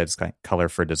 like you said, it's like color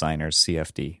for designers,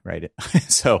 CFD, right?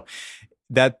 So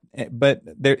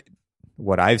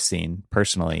what I've seen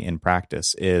personally in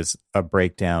practice is a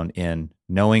breakdown in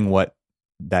knowing what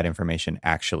that information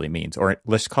actually means, or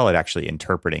let's call it actually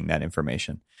interpreting that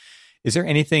information. Is there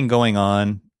anything going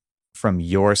on from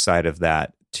your side of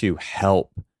that to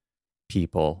help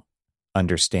people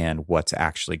understand what's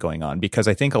actually going on? Because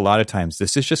I think a lot of times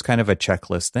this is just kind of a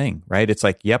checklist thing, right? It's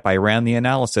like, yep, I ran the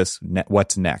analysis.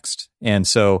 What's next? And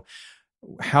so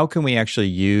how can we actually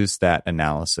use that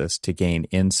analysis to gain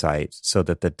insight so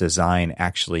that the design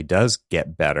actually does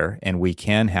get better and we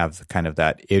can have kind of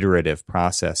that iterative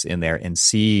process in there and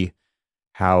see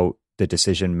how the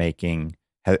decision making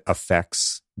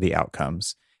affects the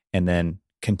outcomes, and then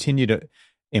continue to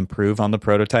improve on the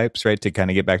prototypes, right? To kind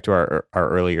of get back to our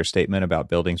earlier statement about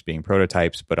buildings being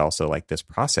prototypes, but also like this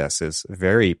process is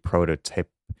very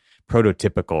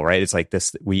prototypical, right? It's like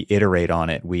this, we iterate on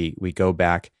it. We go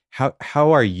back.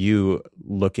 How are you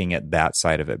looking at that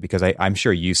side of it? Because I'm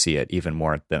sure you see it even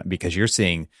more because you're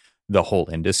seeing the whole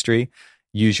industry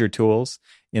use your tools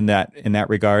in that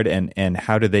regard, and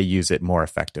how do they use it more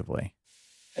effectively?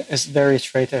 It's a very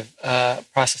iterative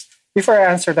process. Before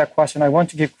I answer that question, I want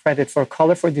to give credit for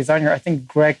Color for Designer. I think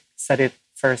Greg said it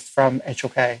first from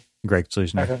HOK. Greg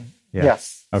Schleusner. Yeah.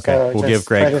 Yes. Okay, so we'll give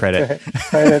Greg credit.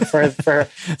 Credit for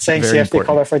saying CFD important.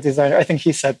 Color for Designer. I think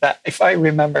he said that, if I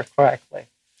remember correctly.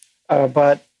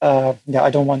 But I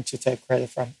don't want to take credit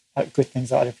from good things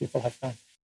that other people have done.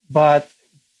 But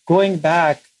going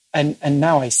back, and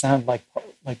now I sound like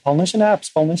Pollination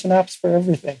apps for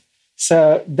everything.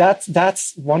 So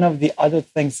that's one of the other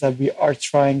things that we are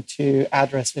trying to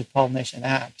address with Pollination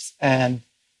apps. And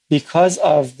because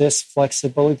of this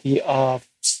flexibility of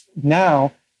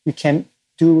now you can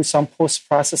do some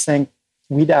post-processing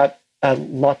without a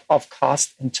lot of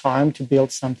cost and time to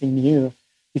build something new,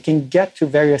 you can get to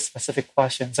very specific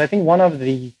questions. I think one of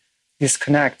the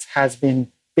disconnects has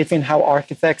been between how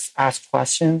architects ask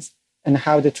questions and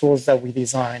how the tools that we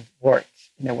designed work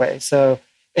in a way. So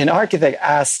an architect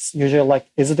asks usually like,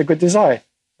 is it a good design,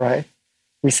 right?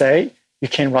 We say, you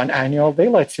can run annual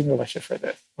daylight simulation for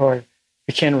this, or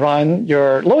you can run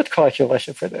your load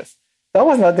calculation for this. That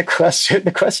was not the question.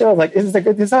 The question was like, is it a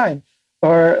good design?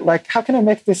 Or like, how can I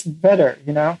make this better,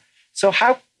 So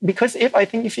because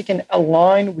if you can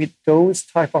align with those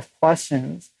type of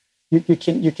questions, you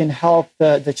can help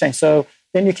the change. So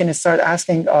then you can start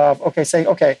asking saying,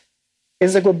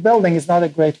 is a good building is not a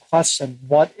great question.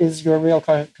 What is your real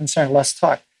concern? Let's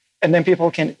talk. And then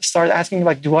people can start asking,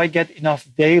 like, do I get enough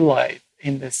daylight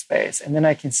in this space? And then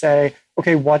I can say,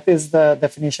 okay, what is the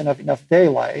definition of enough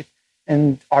daylight?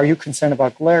 And are you concerned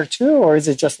about glare too? Or is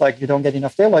it just like you don't get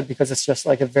enough daylight because it's just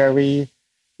like a very,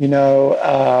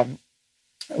 high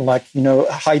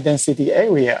density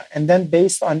area? And then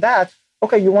based on that,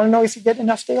 okay, you want to know if you get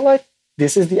enough daylight?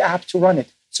 This is the app to run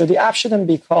it. So the app shouldn't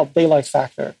be called daylight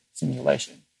factor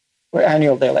simulation or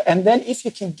annual daylight. And then if you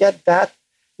can get that,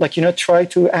 try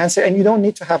to answer, and you don't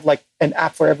need to have like an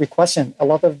app for every question. A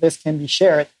lot of this can be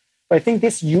shared. But I think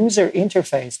this user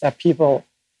interface that people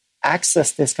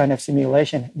access this kind of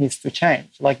simulation needs to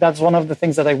change. Like that's one of the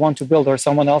things that I want to build, or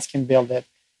someone else can build it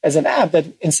as an app that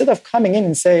instead of coming in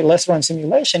and say, let's run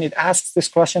simulation, it asks this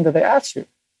question that I asked you.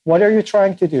 What are you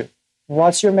trying to do?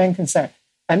 What's your main concern?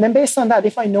 And then based on that,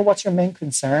 if I know what's your main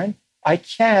concern, I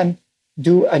can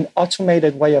do an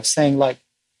automated way of saying, like,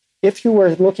 if you were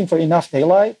looking for enough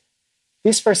daylight,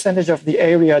 this percentage of the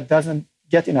area doesn't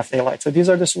get enough daylight. So these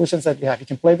are the solutions that we have. You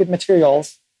can play with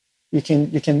materials. You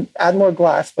can add more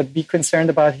glass, but be concerned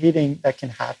about heating that can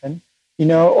happen,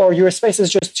 or your space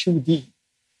is just too deep.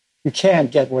 You can't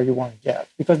get where you want to get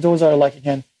because those are like,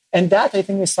 again, and that I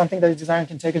think is something that a designer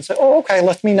can take and say, oh, okay,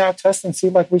 let me now test and see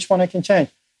like which one I can change.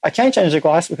 I can't change the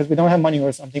glass because we don't have money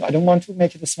or something. I don't want to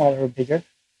make it smaller or bigger.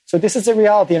 So this is the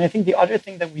reality. And I think the other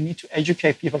thing that we need to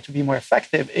educate people to be more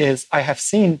effective is I have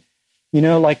seen,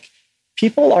 like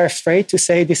people are afraid to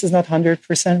say this is not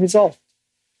 100% result.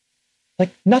 Like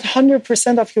not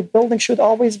 100% of your building should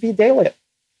always be daylit.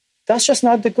 That's just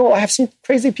not the goal. I have seen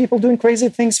crazy people doing crazy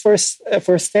things for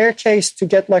a staircase to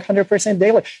get like 100%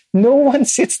 daylight. No one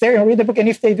sits there and read the book. And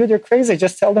if they do, they're crazy.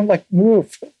 Just tell them like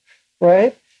move,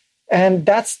 right? And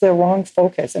that's the wrong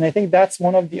focus. And I think that's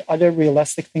one of the other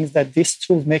realistic things that these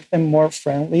tools make them more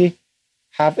friendly,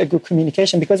 have a good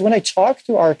communication. Because when I talk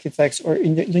to architects or,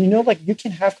 like you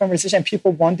can have conversation and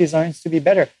people want designs to be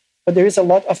better, but there is a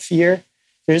lot of fear.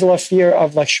 There's a lot of fear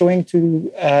of like showing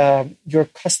to your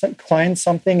custom client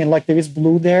something and like there is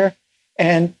blue there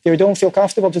and they don't feel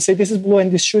comfortable to say this is blue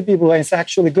and this should be blue and it's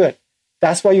actually good.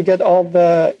 That's why you get all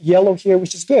the yellow here,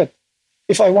 which is good.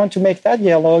 If I want to make that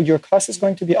yellow, your cost is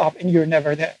going to be up and you're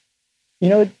never there.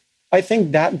 I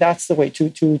think that's the way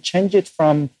to change it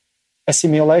from a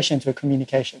simulation to a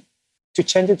communication, to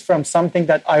change it from something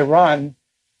that I run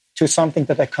to something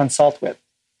that I consult with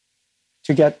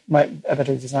to get a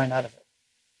better design out of it.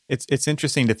 It's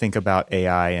interesting to think about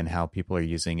AI and how people are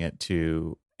using it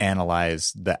to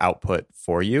analyze the output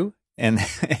for you. And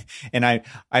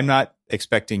I'm not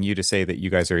expecting you to say that you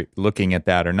guys are looking at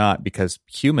that or not, because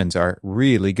humans are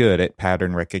really good at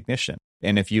pattern recognition.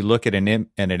 And if you look at an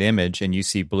image and you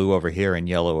see blue over here and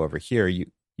yellow over here,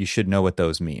 you should know what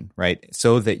those mean, right?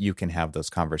 So that you can have those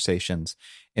conversations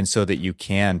and so that you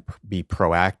can be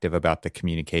proactive about the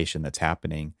communication that's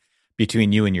happening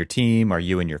between you and your team or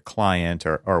you and your client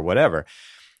or whatever.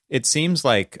 It seems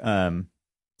like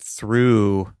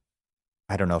through,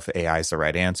 I don't know if AI is the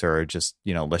right answer or just,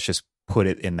 let's just put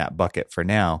it in that bucket for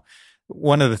now.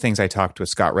 One of the things I talked with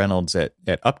Scott Reynolds at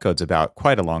Upcodes about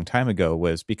quite a long time ago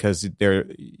was because you're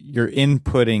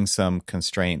inputting some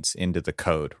constraints into the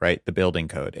code, right? The building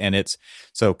code. And it's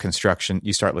so construction,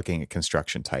 you start looking at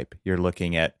construction type. You're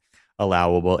looking at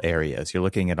allowable areas. You're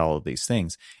looking at all of these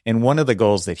things. And one of the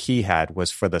goals that he had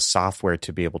was for the software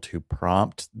to be able to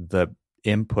prompt the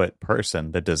input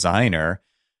person, the designer,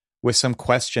 with some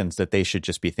questions that they should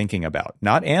just be thinking about.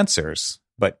 Not answers,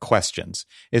 but questions.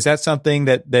 Is that something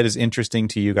that is interesting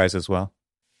to you guys as well?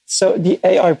 So the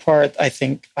AI part, I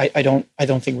think I don't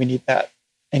think we need that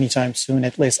anytime soon,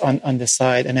 at least on the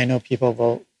side. And I know people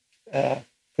will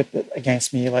put it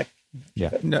against me, like, yeah,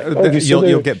 no,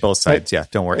 you'll get both sides. Yeah,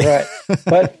 don't worry. Right,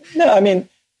 but no, I mean,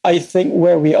 I think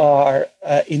where we are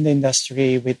in the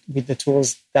industry with the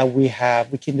tools that we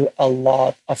have, we can do a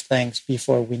lot of things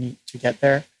before we need to get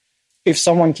there. If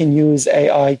someone can use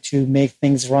AI to make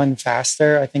things run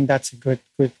faster, I think that's a good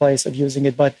place of using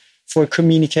it. But for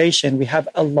communication, we have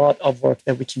a lot of work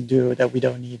that we can do that we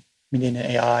don't need an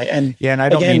AI. And I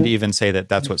don't mean to even say that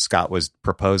that's what Scott was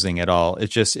proposing at all. It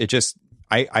just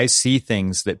I see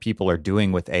things that people are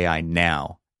doing with AI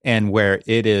now, and where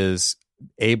it is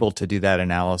able to do that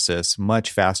analysis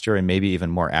much faster and maybe even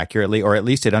more accurately, or at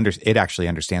least it actually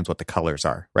understands what the colors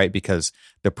are, right? Because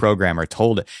the programmer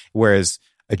told it, whereas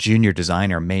a junior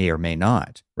designer may or may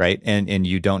not, right? And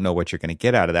you don't know what you're going to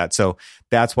get out of that. So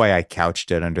that's why I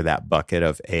couched it under that bucket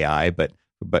of AI, but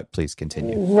please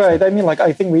continue. Right. I mean, like,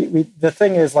 I think we the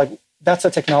thing is, like, that's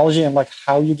a technology and like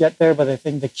how you get there. But I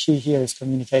think the key here is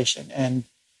communication, and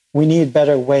we need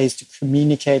better ways to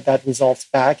communicate that results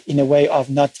back in a way of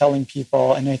not telling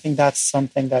people. And I think that's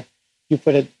something that you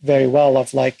put it very well,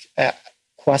 of like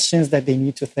questions that they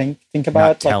need to think about.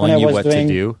 Not telling like when you I was what doing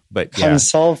to do, but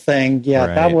consulting,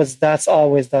 right. That's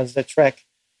always does the trick.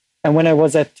 And when I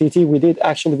was at TT, we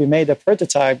made a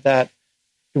prototype that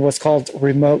it was called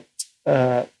remote.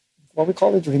 What we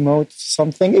call it, remote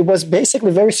something. It was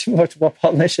basically very similar to what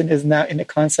Pollination is now, in the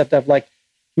concept of like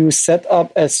you set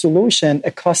up a solution, a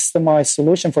customized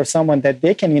solution for someone that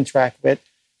they can interact with.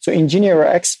 So engineer or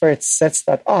expert sets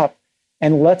that up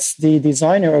and lets the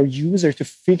designer or user to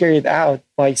figure it out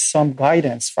by some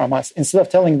guidance from us, instead of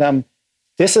telling them,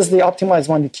 this is the optimized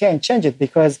one, you can't change it,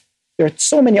 because there are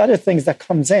so many other things that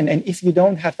comes in. And if you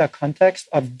don't have that context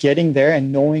of getting there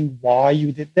and knowing why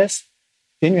you did this,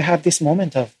 then you have this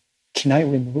moment of, can I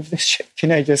remove this shit?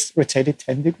 Can I just rotate it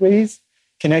 10 degrees?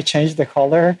 Can I change the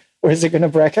color? Or is it going to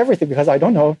break everything? Because I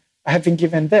don't know. I have been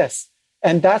given this.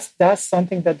 And that's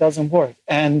something that doesn't work.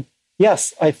 And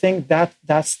yes, I think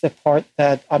that's the part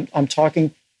that I'm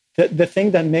talking. The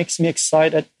thing that makes me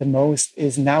excited the most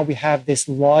is now we have this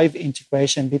live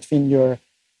integration between your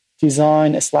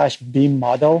design/BIM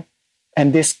model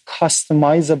and this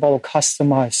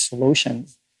customized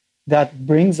solutions that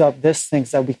brings up these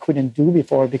things that we couldn't do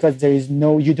before, because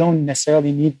you don't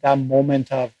necessarily need that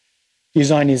moment of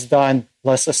design is done,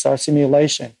 let's start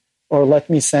simulation, or let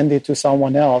me send it to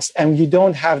someone else. And you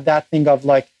don't have that thing of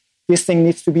like, this thing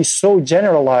needs to be so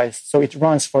generalized so it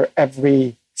runs for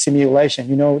every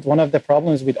simulation. One of the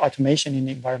problems with automation in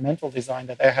environmental design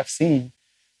that I have seen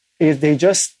is they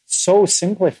just so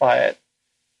simplify it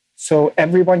so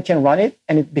everyone can run it,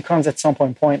 and it becomes at some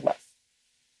point pointless.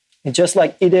 It's just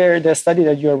like either the study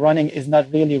that you're running is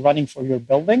not really running for your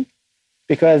building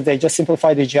because they just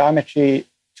simplify the geometry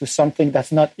to something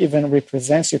that's not even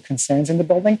represents your concerns in the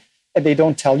building, and they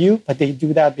don't tell you, but they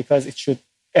do that because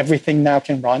everything now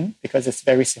can run because it's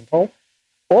very simple.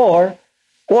 Or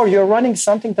you're running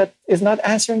something that is not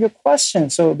answering your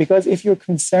question. So because if your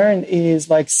concern is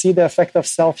like see the effect of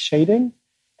self-shading,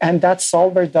 and that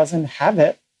solver doesn't have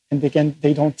it, and again,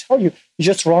 they don't tell you, you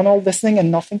just run all this thing and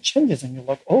nothing changes. And you're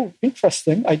like, oh,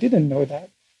 interesting. I didn't know that.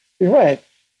 You're right.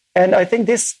 And I think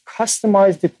this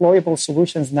customized deployable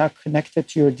solutions now connected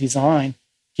to your design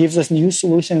gives us new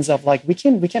solutions of like, we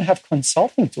can have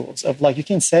consulting tools of like, you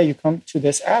can say, you come to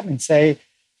this app and say,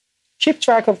 keep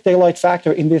track of daylight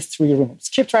factor in these 3 rooms.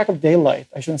 Keep track of daylight.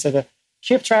 I shouldn't say that.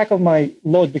 Keep track of my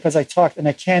load because I talked and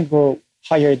I can't go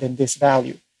higher than this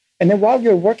value. And then while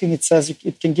you're working, it says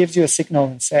it can give you a signal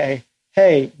and say,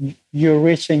 hey, you're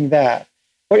reaching that.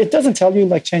 Or it doesn't tell you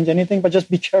like change anything, but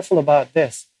just be careful about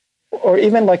this. Or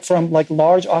even like from like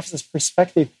large offices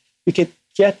perspective, you could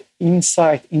get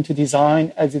insight into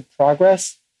design as it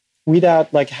progresses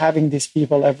without like having these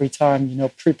people every time,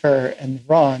 prepare and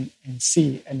run and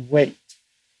see and wait.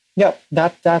 Yeah,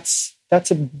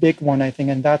 that's a big one, I think.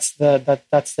 And that's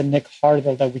the Nick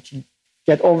hurdle that we can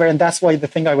get over. And that's why the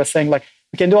thing I was saying, like,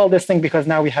 we can do all this thing because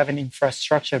now we have an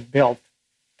infrastructure built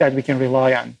that we can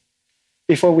rely on.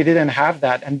 Before we didn't have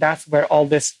that. And that's where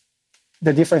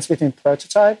the difference between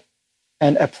prototype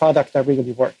and a product that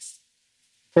really works.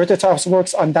 Prototypes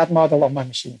works on that model of my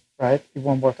machine, right? It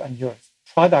won't work on yours.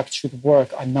 Product should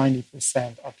work on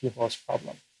 90% of people's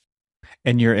problem.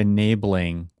 And you're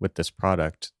enabling with this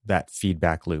product that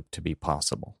feedback loop to be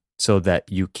possible so that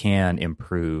you can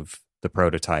improve the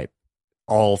prototype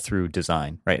all through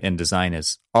design, right? And design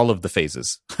is all of the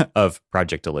phases of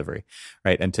project delivery,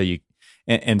 right?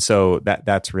 And so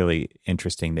that's really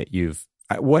interesting that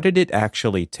what did it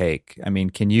actually take? I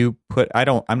mean, can you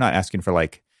I'm not asking for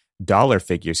like dollar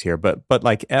figures here, but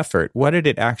like effort. What did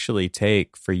it actually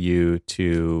take for you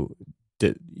to,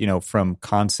 from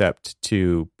concept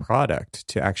to product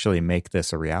to actually make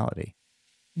this a reality?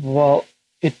 Well,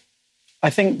 I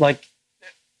think like,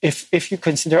 if you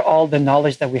consider all the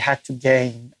knowledge that we had to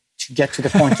gain to get to the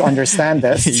point to understand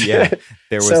this. Yeah,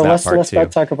 there was so that part let's too.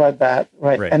 not talk about that.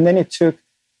 Right. And then it took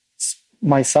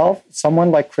myself,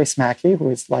 someone like Chris Mackey, who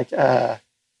is like a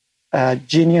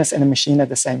genius and a machine at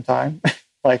the same time.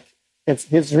 Like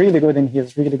he's really good and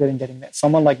he's really good in getting that.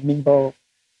 Someone like Mingbo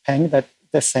Peng, that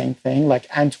the same thing, like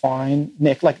Antoine,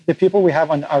 Nick, like the people we have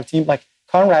on our team, like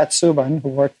Conrad Subban, who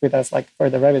worked with us like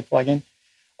for the Revit plugin.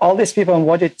 All these people, and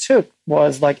what it took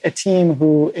was like a team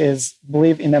who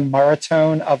believe in a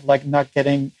marathon of like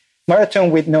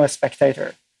marathon with no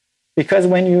spectator. Because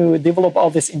when you develop all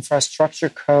this infrastructure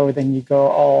code and you go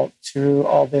all through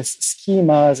all these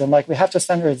schemas and like, we have to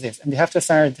standardize this and we have to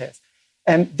standardize this.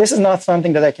 And this is not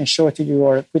something that I can show to you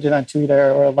or put it on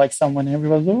Twitter or like someone and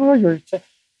everyone's,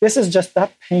 this is just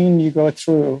that pain you go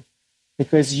through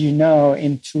because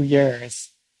in 2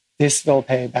 years, this will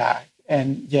pay back.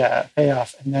 And pay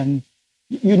off. And then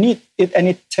you need it, and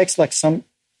it takes like some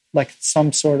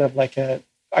sort of like a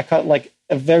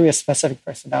very specific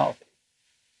personality.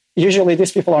 Usually,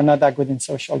 these people are not that good in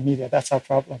social media. That's our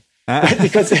problem.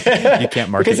 Because you can't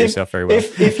market yourself very well.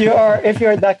 If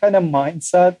you're that kind of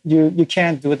mindset, you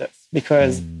can't do this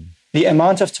because the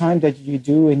amount of time that you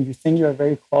do and you think you're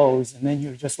very close, and then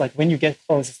you're just like when you get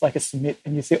close, it's like a submit,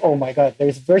 and you say, "Oh my God,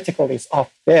 there's vertical is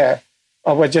up there."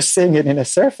 I was just seeing it in a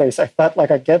surface. I thought like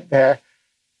I get there.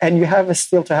 And you have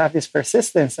still to have this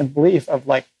persistence and belief of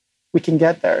like, we can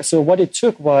get there. So what it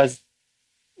took was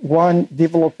one,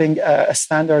 developing a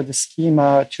standard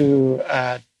schema to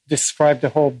describe the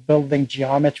whole building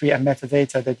geometry and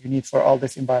metadata that you need for all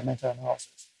this environmental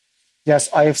analysis. Yes,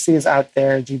 IFC is out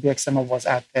there. GBXML was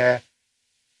out there.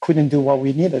 Couldn't do what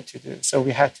we needed to do. So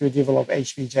we had to develop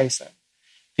HVJSON.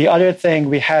 The other thing,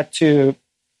 we had to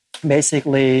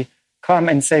basically come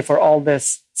and say for all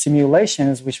this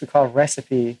simulations, which we call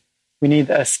recipe, we need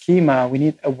a schema, we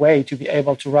need a way to be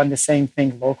able to run the same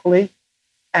thing locally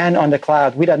and on the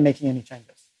cloud without making any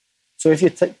changes. So if you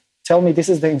tell me this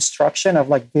is the instruction of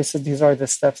like these are the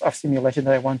steps of simulation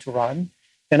that I want to run,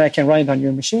 then I can run it on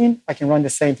your machine. I can run the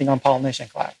same thing on Pollination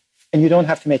Cloud. And you don't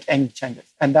have to make any changes.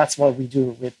 And that's what we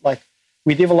do with like,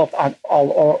 we developed on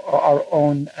our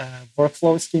own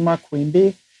workflow schema,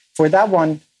 Quimby. For that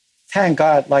one, thank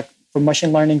God, like for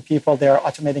machine learning people, they are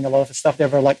automating a lot of stuff. There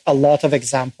were like a lot of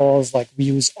examples, like we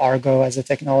use Argo as a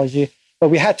technology, but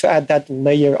we had to add that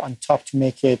layer on top to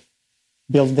make it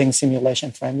building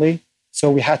simulation friendly. So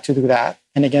we had to do that.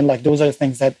 And again, like those are the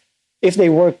things that if they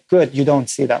work good, you don't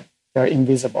see them. They're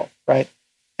invisible, right?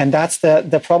 And that's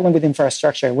the problem with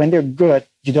infrastructure. When they're good,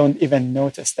 you don't even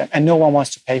notice them and no one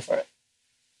wants to pay for it.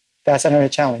 That's another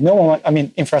challenge.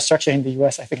 Infrastructure in the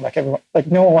US, I think like everyone, like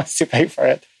no one wants to pay for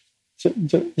it. So,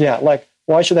 yeah, like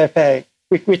why should I pay?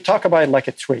 We talk about it like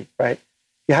a tree, right?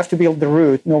 You have to build the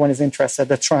root. No one is interested.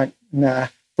 The trunk, nah.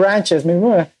 Branches,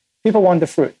 people want the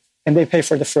fruit and they pay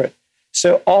for the fruit.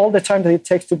 So all the time that it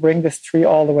takes to bring this tree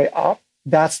all the way up,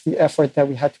 that's the effort that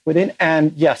we had to put in.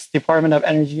 And yes, Department of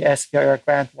Energy SBIR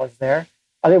grant was there.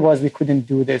 Otherwise, we couldn't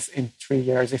do this in 3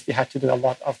 years if we had to do a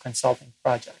lot of consulting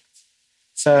projects.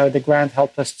 So the grant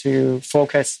helped us to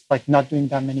focus, like not doing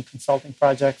that many consulting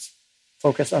projects,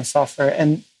 focus on software.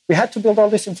 And we had to build all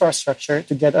this infrastructure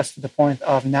to get us to the point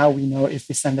of now we know if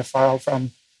we send a file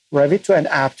from Revit to an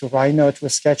app to Rhino to a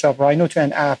SketchUp, Rhino to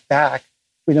an app back,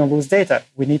 we don't lose data.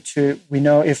 We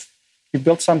know if you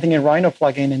build something in Rhino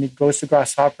plugin and it goes to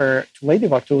Grasshopper to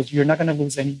Ladybug Tools, you're not going to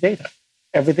lose any data.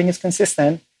 Everything is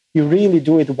consistent. You really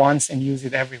do it once and use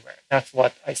it everywhere. That's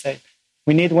what I say.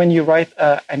 We need when you write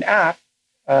an app,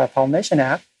 a Pollination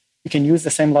app, you can use the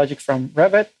same logic from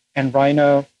Revit and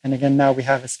Rhino. And again, now we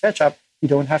have a SketchUp. You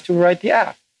don't have to write the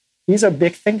app. These are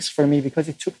big things for me because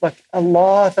it took like a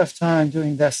lot of time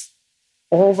doing this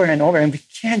over and over. And we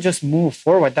can't just move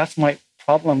forward. That's my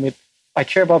problem with, I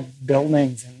care about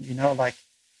buildings and, like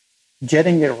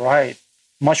getting it right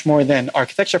much more than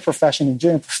architecture profession,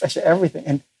 engineering profession, everything.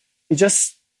 And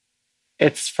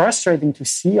it's frustrating to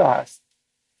see us,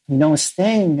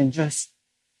 staying and just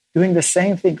doing the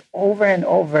same thing over and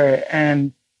over.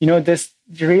 And, this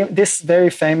very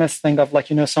famous thing of like,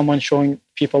 someone showing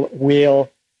people wheel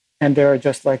and they're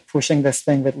just like pushing this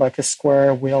thing with like a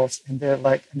square wheels. And they're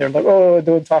like, oh,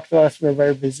 don't talk to us. We're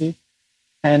very busy.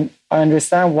 And I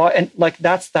understand why, and like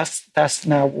that's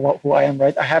now who I am,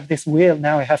 right? I have this wheel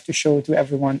now. I have to show to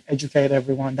everyone, educate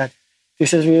everyone that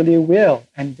this is really a wheel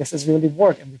and this is really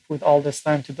work, and we put all this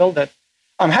time to build it.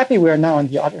 I'm happy we are now on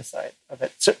the other side of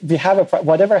it. So we have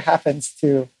whatever happens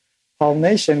to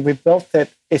Pollination, we built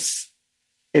it. It's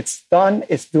done.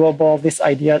 It's doable.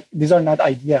 These are not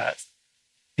ideas.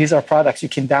 These are products. You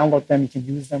can download them. You can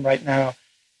use them right now,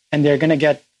 and they're going to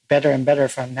get better and better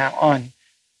from now on.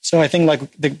 So I think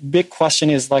like the big question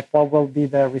is like, what will be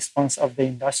the response of the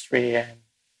industry and,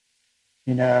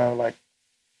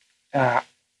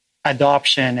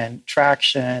 adoption and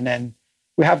traction. And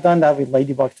we have done that with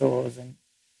Ladybug Tools. And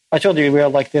I told you, we are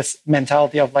like this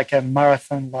mentality of like a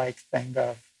marathon-like thing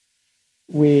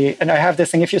and I have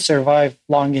this thing, if you survive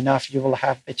long enough, you will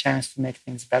have the chance to make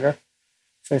things better.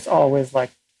 So it's always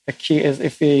like, the key is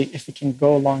if we can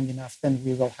go long enough, then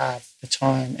we will have the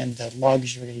time and the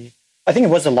luxury. I think it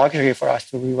was a luxury for us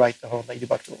to rewrite the whole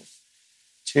Ladybug Tools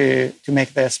to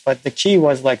make this. But the key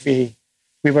was like we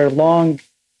were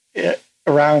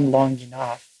around long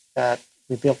enough that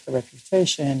we built the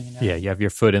reputation. Yeah, you have your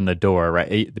foot in the door,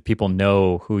 right? The people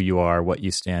know who you are, what you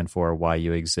stand for, why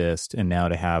you exist. And now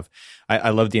to have, I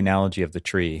love the analogy of the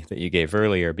tree that you gave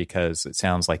earlier, because it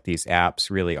sounds like these apps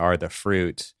really are the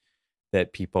fruit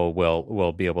that people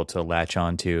will be able to latch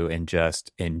onto and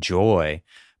just enjoy.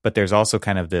 But there's also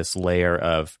kind of this layer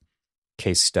of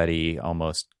case study,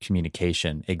 almost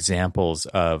communication, examples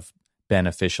of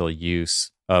beneficial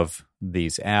use of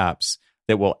these apps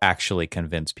that will actually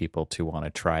convince people to want to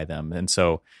try them. And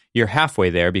so you're halfway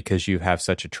there because you have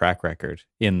such a track record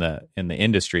in the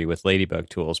industry with Ladybug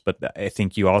Tools. But I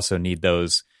think you also need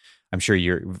those, I'm sure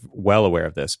you're well aware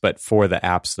of this, but for the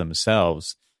apps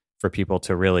themselves, for people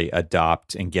to really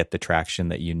adopt and get the traction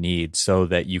that you need so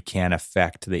that you can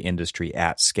affect the industry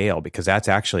at scale, because that's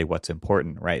actually what's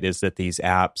important, right? Is that these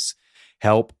apps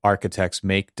help architects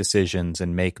make decisions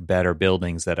and make better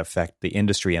buildings that affect the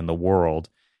industry and the world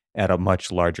at a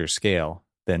much larger scale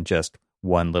than just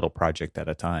one little project at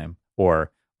a time,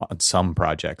 or on some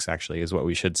projects actually is what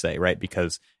we should say, right?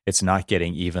 Because it's not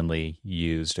getting evenly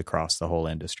used across the whole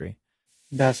industry.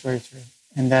 That's very true.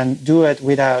 And then do it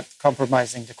without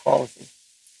compromising the quality.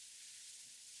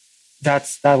 that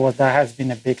has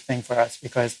been a big thing for us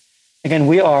because, again,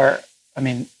 we are,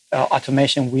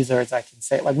 automation wizards, I can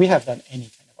say. Like, we have done any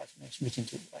kind of automation. We can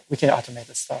do, like, we can automate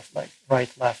the stuff, like,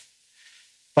 right, left.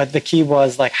 But the key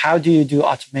was, like, how do you do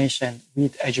automation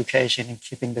with education and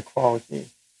keeping the quality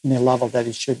in a level that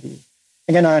it should be?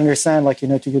 Again, I understand, like,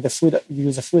 to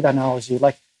use a food analogy,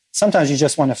 like, sometimes you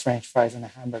just want a French fries and a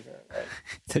hamburger, right?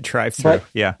 To drive through,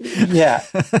 yeah. Yeah,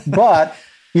 but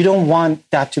you don't want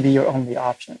that to be your only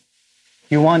option.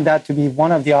 You want that to be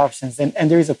one of the options.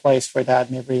 And there is a place for that.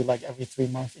 Maybe like every 3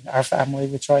 months in our family,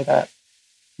 we try that.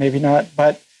 Maybe not.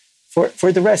 But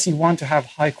for the rest, you want to have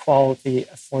high quality,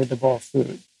 affordable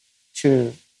food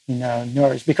to,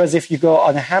 nourish. Because if you go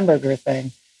on a hamburger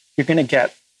thing, you're going to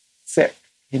get sick,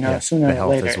 sooner or later. The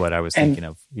health is what I was thinking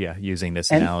of. Yeah, using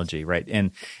this analogy, right?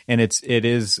 And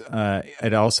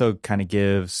it also kind of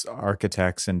gives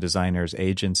architects and designers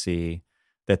agency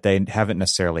that they haven't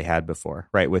necessarily had before,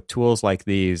 right? With tools like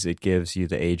these, it gives you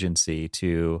the agency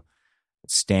to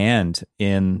stand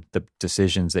in the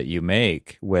decisions that you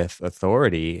make with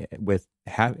authority,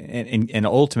 and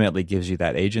ultimately gives you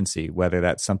that agency, whether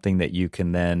that's something that you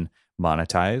can then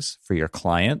monetize for your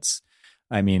clients.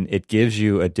 I mean, it gives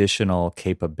you additional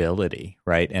capability,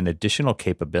 right? And additional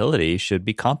capability should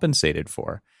be compensated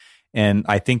for. And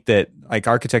I think that, like,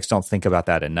 architects don't think about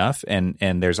that enough. And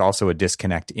there's also a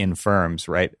disconnect in firms,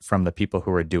 right? From the people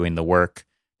who are doing the work,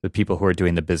 the people who are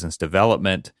doing the business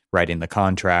development, writing the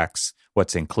contracts,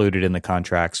 what's included in the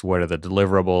contracts, what are the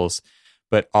deliverables.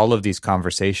 But all of these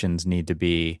conversations need to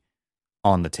be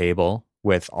on the table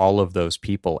with all of those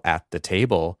people at the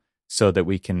table so that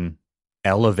we can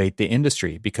elevate the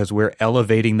industry, because we're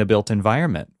elevating the built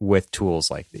environment with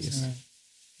tools like these. Mm-hmm.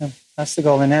 Yeah, that's the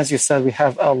goal. And as you said, we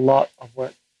have a lot of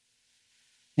work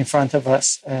in front of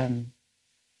us. And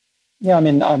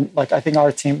I think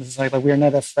our team is like we're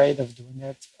not afraid of doing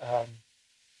it.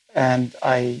 And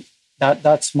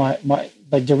that's my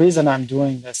the reason I'm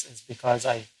doing this is because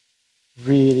I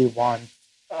really want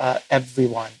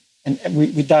everyone. And we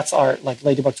that's our, like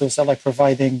Ladybug Tools, like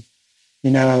providing,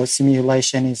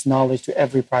 simulation is knowledge to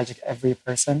every project, every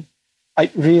person. We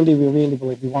really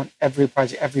believe we want every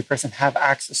project, every person have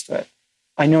access to it.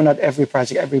 I know not every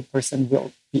project, every person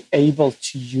will be able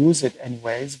to use it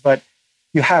anyways, but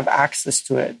you have access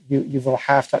to it. You will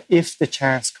have to, if the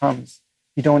chance comes,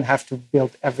 you don't have to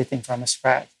build everything from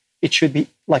scratch. It should be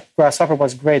like Grasshopper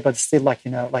was great, but still like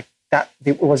that,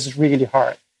 it was really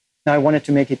hard. Now I wanted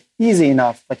to make it easy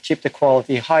enough, but keep the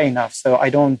quality high enough. So I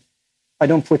don't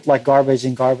put like garbage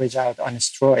in, garbage out on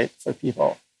Destroy it for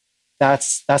people.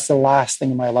 That's the last thing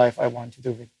in my life I want to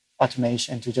do with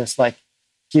automation, to just like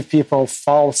give people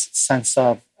false sense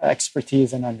of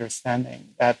expertise and understanding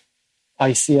that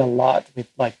I see a lot with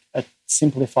like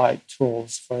simplified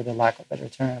tools, for the lack of a better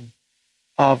term.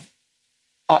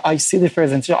 I see the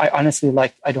presentation. I honestly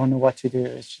I don't know what to do.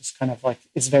 It's just kind of like,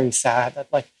 it's very sad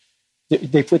that like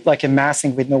they put like a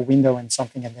massing with no window and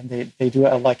something, and then they do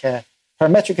a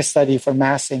parametric study for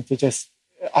massing to just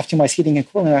optimize heating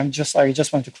and cooling. I just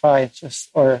want to cry. It's just,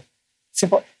 or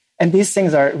simple. And these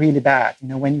things are really bad,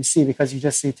 when you see, because you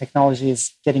just see technology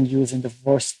is getting used in the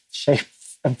worst shape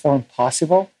and form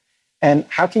possible. And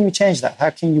how can you change that? How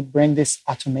can you bring this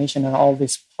automation and all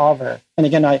this power? And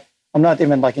again, I'm not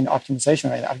even like in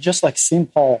optimization right now. I'm just like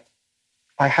simple.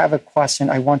 I have a question.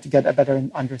 I want to get a better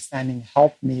understanding.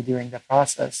 Help me during the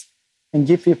process, and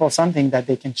give people something that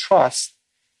they can trust.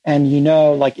 And,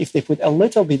 like if they put a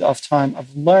little bit of time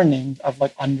of learning, of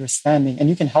like understanding, and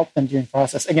you can help them during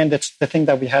process. Again, that's the thing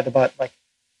that we had about like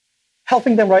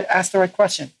helping them ask the right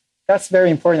question. That's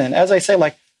very important. And as I say,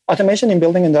 like automation in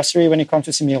building industry, when it comes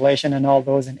to simulation and all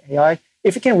those in AI,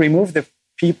 if you can remove the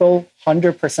people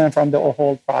 100% from the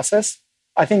whole process,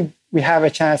 I think we have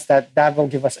a chance that will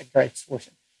give us a great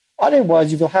solution.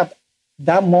 Otherwise, you will have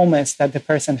that moments that the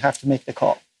person have to make the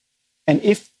call. And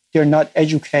if they're not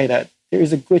educated, there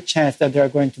is a good chance that they're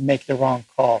going to make the wrong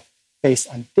call based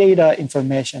on data,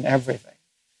 information, everything.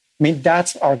 I mean,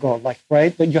 that's our goal,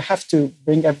 right? But you have to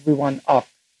bring everyone up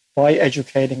by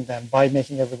educating them, by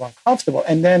making everyone comfortable.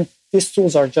 And then these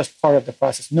tools are just part of the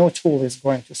process. No tool is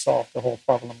going to solve the whole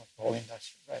problem of the whole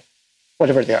industry, right?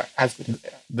 Whatever they are, as good as they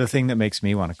are. The thing that makes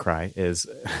me want to cry is,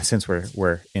 since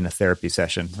we're in a therapy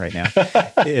session right now,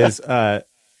 is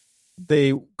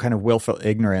the kind of willful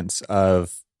ignorance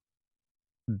of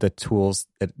the tools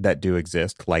that do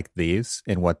exist, like these,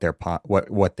 and what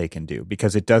they can do,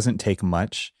 because it doesn't take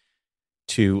much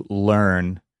to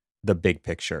learn the big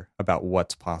picture about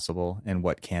what's possible and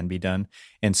what can be done.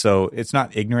 And so it's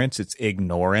not ignorance, it's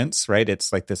ignorance, right?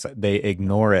 It's like this, they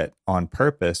ignore it on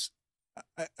purpose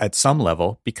at some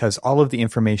level because all of the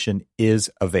information is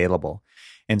available.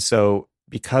 And so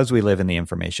because we live in the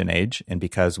information age and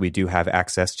because we do have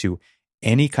access to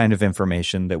any kind of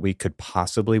information that we could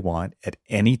possibly want at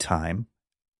any time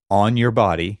on your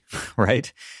body,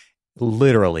 right?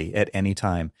 Literally at any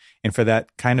time. And for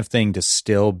that kind of thing to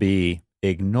still be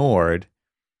ignored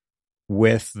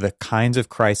with the kinds of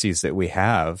crises that we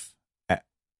have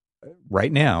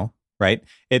right now, right?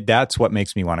 That's what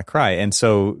makes me want to cry. And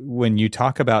so when you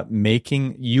talk about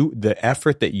the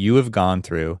effort that you have gone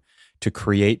through to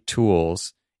create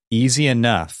tools easy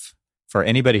enough for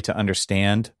anybody to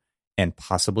understand and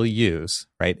possibly use,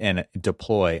 right? And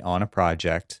deploy on a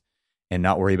project and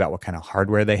not worry about what kind of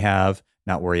hardware they have,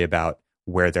 not worry about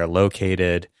where they're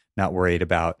located, not worried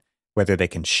about whether they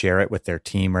can share it with their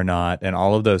team or not, and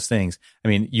all of those things. I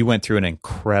mean, you went through an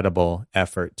incredible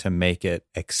effort to make it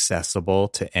accessible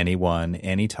to anyone,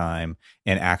 anytime,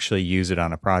 and actually use it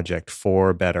on a project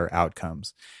for better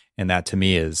outcomes. And that to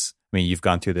me is, I mean, you've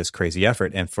gone through this crazy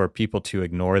effort, and for people to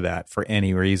ignore that for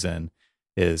any reason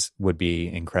would be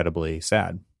incredibly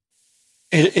sad.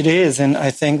 It is, and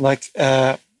I think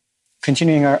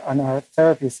continuing on our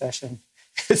therapy session,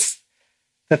 it's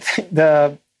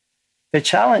the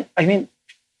challenge. I mean,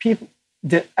 people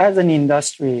as an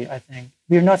industry, I think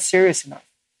we're not serious enough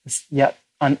yet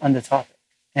on the topic,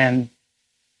 and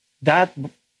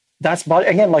that's about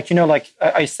again,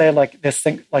 I say this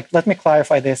thing. Let me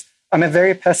clarify this. I'm a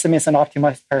very pessimist and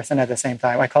optimist person at the same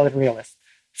time. I call it realist.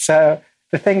 So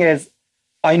the thing is,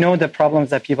 I know the problems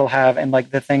that people have and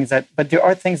but there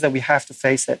are things that we have to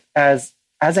face it. As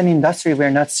an industry,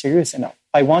 we're not serious enough.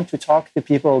 I want to talk to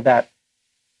people that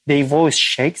their voice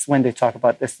shakes when they talk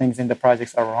about these things in the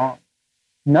projects are wrong.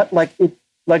 Not like it,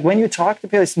 when you talk to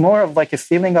people, it's more of a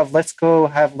feeling of let's go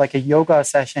have a yoga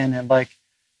session and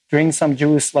drink some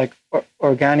juice,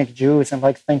 organic juice,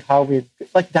 and think how we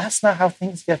that's not how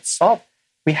things get solved.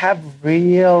 We have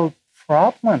real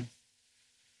problems.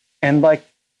 And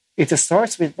it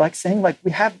starts with saying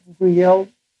we have real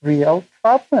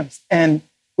problems. And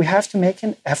we have to make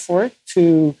an effort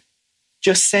to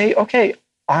just say, okay,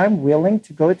 I'm willing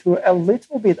to go through a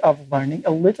little bit of learning,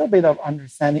 a little bit of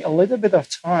understanding, a little bit of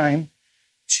time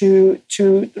to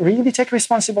really take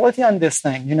responsibility on this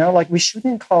thing. We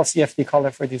shouldn't call CFD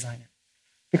color for designer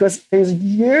because there's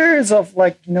years of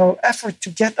effort to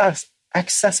get us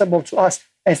accessible to us.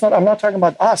 And I'm not talking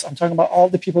about us. I'm talking about all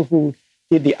the people who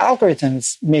did the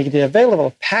algorithms, make it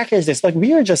available, package this.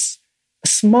 We are just a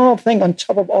small thing on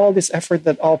top of all this effort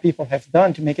that all people have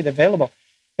done to make it available.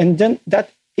 And then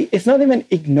that it's not even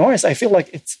ignorance. I feel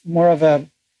it's more of a,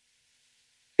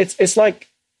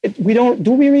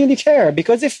 do we really care?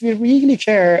 Because if we really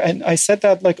care, and I said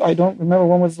that, I don't remember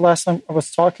when was the last time I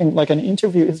was talking, an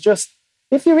interview, it's just,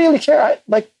 if you really care,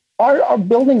 are our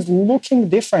buildings looking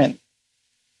different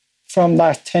from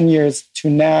last 10 years to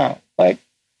now?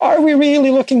 Are we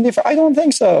really looking different? I don't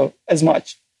think so as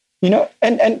much,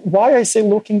 and why I say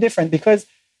looking different, because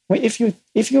if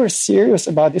you're serious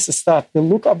about this stuff, the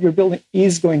look of your building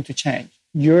is going to change.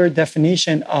 Your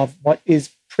definition of what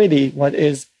is pretty,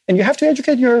 and you have to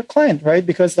educate your client, right?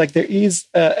 Because there is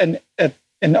an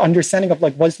understanding of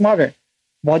what's modern,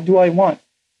 what do I want,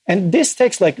 and this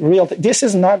takes this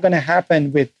is not going to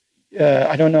happen with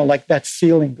that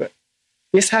feeling good.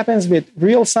 This happens with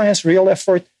real science, real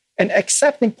effort, and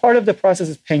accepting part of the process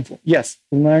is painful. Yes,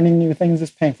 learning new things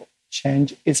is painful.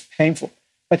 Change is painful,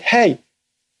 but hey.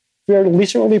 We're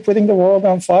literally putting the world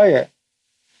on fire,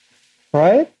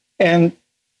 right? And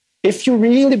if you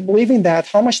really believe in that,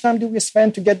 how much time do we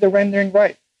spend to get the rendering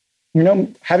right?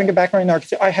 Having a background in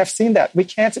architecture, I have seen that. We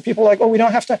can't say people we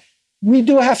don't have time. We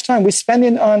do have time. We spend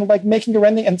it on making a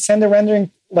rendering and send the rendering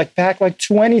back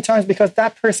 20 times because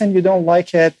that person, you don't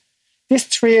like it. This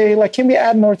tree, can we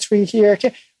add more tree here?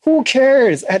 Who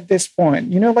cares at this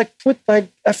point? Put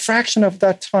a fraction of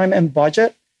that time and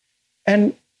budget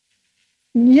and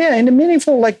in a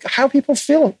meaningful, how people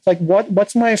feel,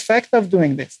 what's my effect of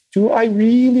doing this? Do I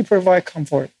really provide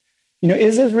comfort?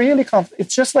 Is it really comfort?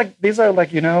 It's just these are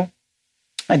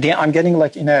I'm getting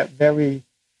in a very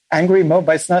angry mode,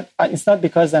 but it's not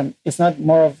because it's not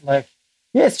more of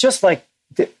it's just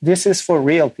this is for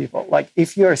real people.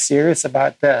 If you're serious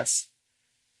about this,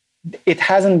 it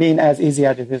hasn't been as easy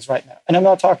as it is right now. And I'm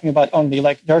not talking about only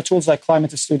there are tools like Climate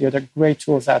Studio. There are great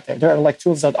tools out there. There are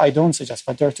tools that I don't suggest,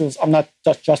 but there are tools. I'm not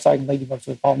just talking Ladybugs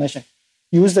with pollination.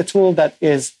 Use the tool that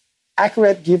is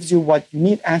accurate, gives you what you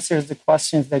need, answers the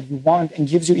questions that you want, and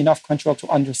gives you enough control to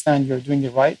understand you're doing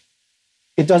it right.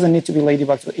 It doesn't need to be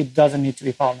Ladybugs. It doesn't need to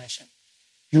be pollination.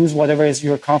 Use whatever is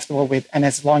you're comfortable with, and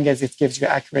as long as it gives you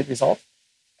accurate result.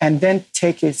 and then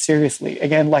take it seriously.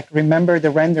 Again, like remember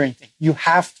the rendering thing. You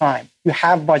have time, you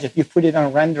have budget, you put it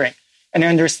on rendering. And I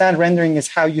understand rendering is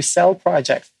how you sell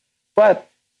projects. But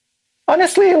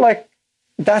honestly, like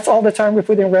that's all the time we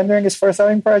put in rendering is for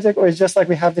selling project, or it's just like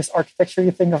we have this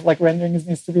architecture thing of like rendering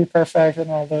needs to be perfect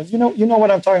and all those. You know what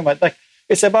I'm talking about. Like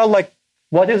it's about like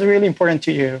what is really important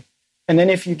to you. And then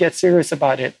if you get serious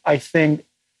about it, I think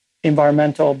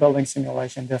environmental building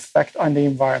simulation, the effect on the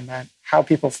environment, how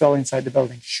people feel inside the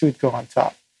building should go on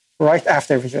top right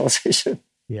after visualization.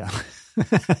 Yeah.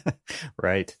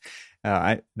 Right.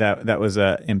 That was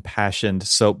a impassioned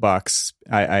soapbox.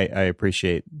 I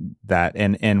appreciate that.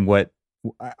 And what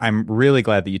I'm really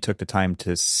glad that you took the time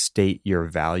to state your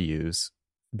values,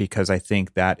 because I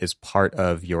think that is part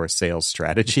of your sales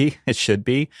strategy. It should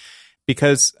be,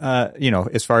 because,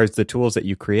 as far as the tools that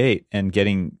you create and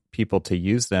getting people to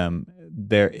use them,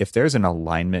 if there's an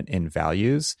alignment in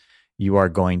values, you are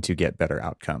going to get better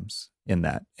outcomes in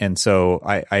that. And so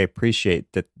I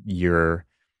appreciate that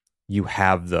you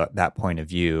have that point of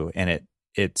view, and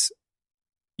it's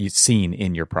you've seen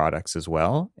in your products as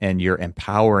well, and you're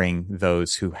empowering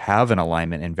those who have an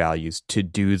alignment in values to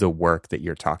do the work that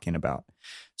you're talking about.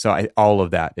 So all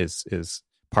of that is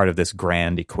part of this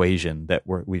grand equation that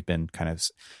we've been kind of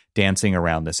dancing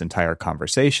around this entire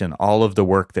conversation. All of the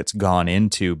work that's gone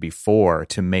into before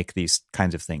to make these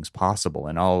kinds of things possible,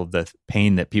 and all of the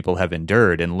pain that people have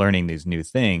endured in learning these new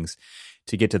things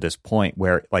to get to this point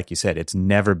where, like you said, it's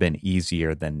never been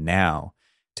easier than now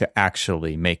to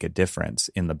actually make a difference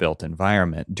in the built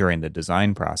environment during the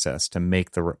design process, to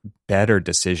make the better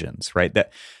decisions, right?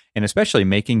 And especially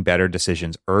making better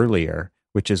decisions earlier,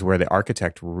 which is where the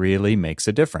architect really makes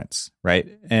a difference,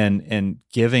 right? And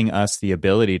giving us the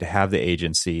ability to have the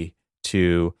agency,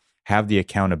 to have the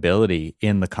accountability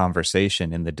in the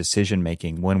conversation, in the decision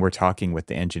making, when we're talking with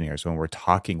the engineers, when we're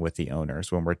talking with the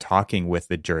owners, when we're talking with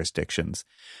the jurisdictions,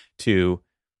 to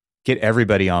get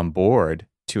everybody on board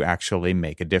to actually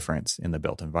make a difference in the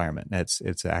built environment.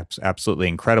 It's absolutely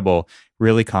incredible,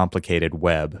 really complicated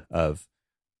web of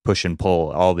push and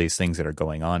pull, all these things that are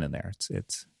going on in there.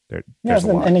 Yes,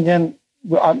 and again,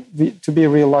 to be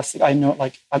realistic, I know,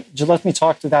 just let me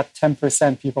talk to that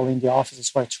 10% people in the offices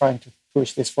who are trying to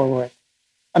push this forward.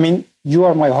 I mean, you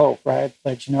are my hope, right?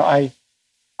 The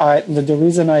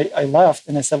reason I left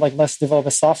and I said, let's develop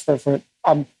a software for it.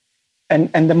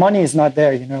 And the money is not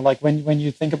there, when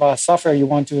you think about software, you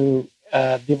want to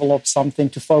develop something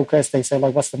to focus. They say,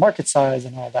 what's the market size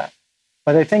and all that.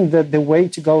 But I think that the way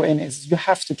to go in is you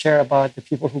have to care about the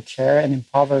people who care and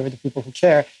empower the people who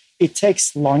care. It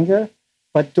takes longer,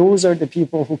 but those are the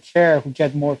people who care, who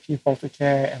get more people to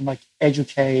care and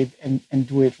educate and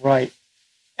do it right.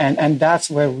 And that's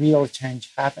where real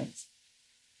change happens.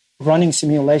 Running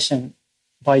simulation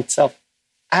by itself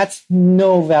adds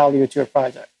no value to your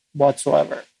project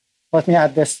whatsoever. Let me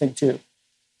add this thing too.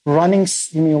 Running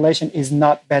simulation is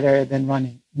not better than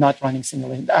not running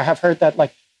simulation. I have heard that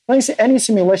any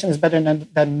simulation is better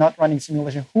than not running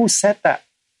simulation. Who said that?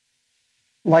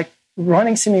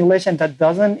 Running simulation that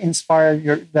doesn't inspire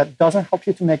that doesn't help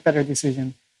you to make better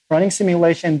decisions. Running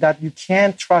simulation that you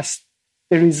can't trust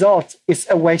the results is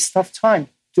a waste of time.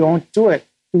 Don't do it.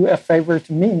 Do a favor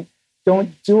to me.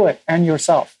 Don't do it and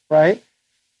yourself, right?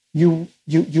 You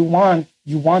want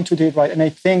to do it right. And I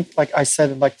think, like I said,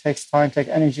 it takes time, takes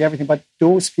energy, everything. But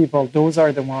those people, those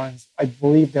are the ones, I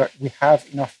believe that we have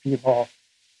enough people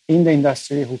in the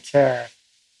industry who care,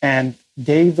 and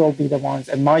they will be the ones.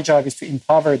 And my job is to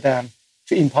empower them,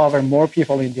 to empower more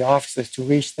people in the offices to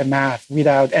reach the math with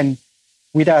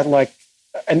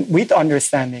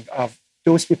understanding of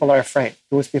those people are afraid.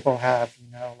 Those people have,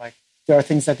 there are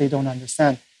things that they don't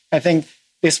understand. I think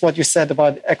this, what you said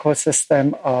about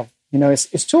ecosystem of,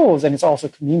 it's tools, and it's also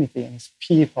community, and it's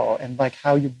people, and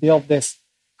how you build this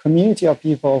community of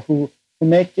people who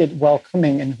make it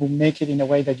welcoming and who make it in a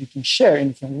way that you can share and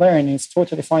you can learn. And it's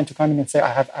totally fine to come in and say, I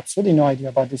have absolutely no idea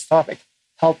about this topic.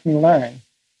 Help me learn.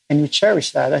 And you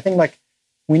cherish that. I think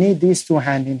we need these two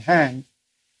hand in hand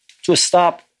to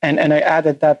stop. And I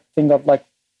added that thing of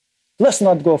let's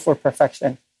not go for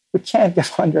perfection. We can't get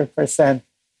 100%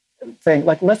 thing.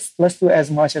 Let's do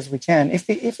as much as we can. If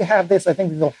we have this, I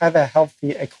think we will have a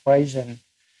healthy equation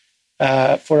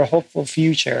for a hopeful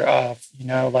future of,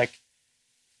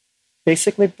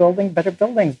 basically building better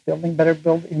buildings, building better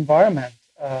built environment.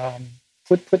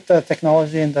 Put the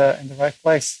technology in the right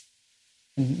place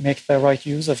and make the right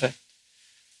use of it.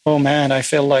 Oh man, I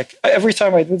feel every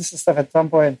time I do this stuff, at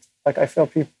some point, I feel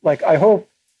people I hope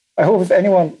if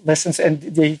anyone listens and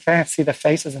they can't see the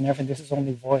faces and everything, this is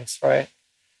only voice, right?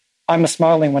 I'm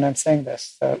smiling when I'm saying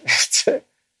this. So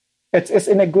it's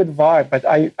in a good vibe. But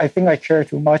I think I care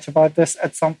too much about this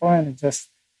at some point. It just,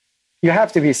 you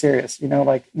have to be serious,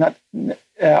 like not.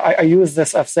 I use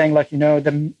this of saying like,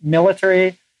 the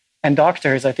military and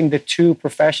doctors, I think the two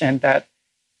professions that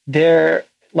they're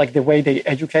like the way they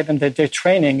educate them, that their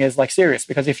training is like serious,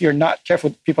 because if you're not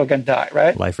careful, people can die,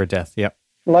 right? Life or death. Yep.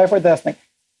 Life or death thing.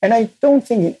 And I don't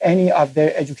think in any of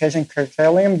their education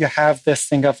curriculum, you have this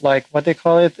thing of like, what they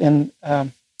call it in,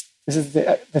 this is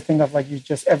the thing of like,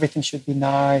 everything should be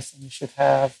nice and you should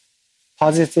have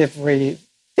positive read.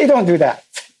 They don't do that.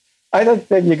 I don't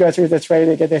think you go through the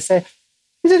training and they say,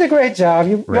 you did a great job.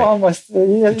 You almost...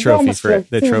 the trophy for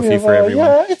everyone.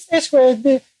 Yeah, it's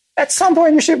great. At some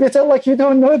point, you should be told, like, you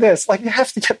don't know this. Like, you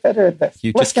have to get better at this.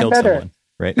 Let's get better. Someone,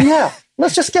 right? Yeah,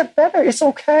 let's just get better. It's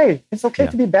okay. It's okay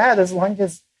to be bad as long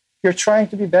as you're trying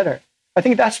to be better. I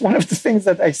think that's one of the things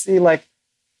that I see, like,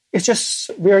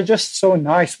 we're just so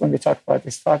nice when we talk about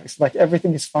these topics. Like,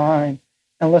 everything is fine,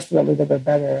 and let's do a little bit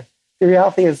better. The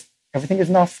reality is, everything is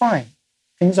not fine.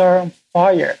 Things are on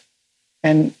fire.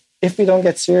 And if we don't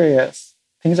get serious,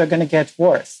 things are going to get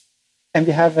worse. And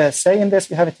we have a say in this,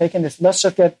 we have a take in this. Let's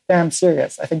just get damn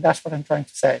serious. I think that's what I'm trying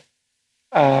to say.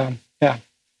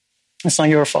 It's not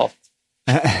your fault.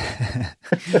 I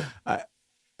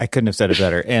couldn't have said it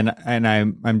better. And I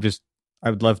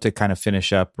would love to kind of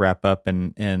wrap up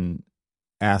and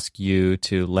ask you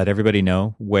to let everybody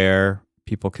know where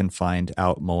people can find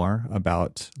out more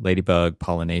about ladybug,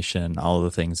 pollination, all of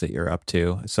the things that you're up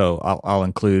to. So I'll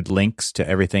include links to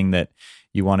everything that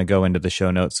you want to go into the show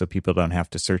notes so people don't have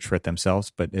to search for it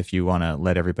themselves. But if you want to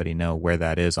let everybody know where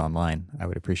that is online, I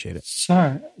would appreciate it.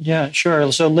 Sure. Yeah,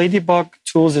 sure. So Ladybug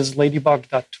Tools is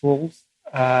ladybug.tools,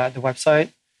 the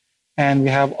website. And we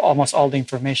have almost all the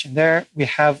information there. We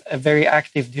have a very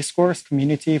active discourse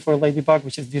community for Ladybug,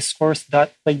 which is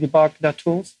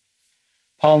discourse.ladybug.tools.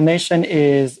 Pollination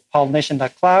is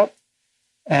pollination.cloud.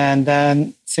 And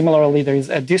then similarly, there is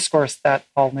a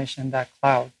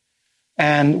discourse.pollination.cloud.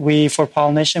 And for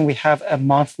pollination, we have a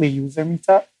monthly user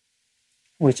meetup,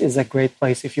 which is a great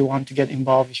place if you want to get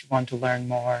involved, if you want to learn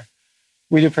more.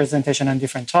 We do presentation on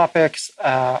different topics.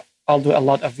 I'll do a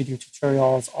lot of video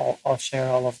tutorials. I'll share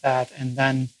all of that. And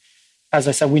then, as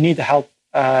I said, we need help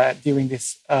during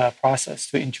this process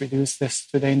to introduce this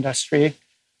to the industry.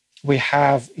 We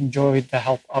have enjoyed the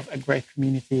help of a great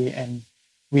community, and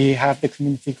we have the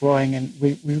community growing, and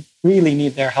we really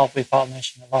need their help with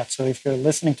pollination a lot. So if you're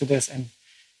listening to this and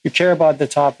you care about the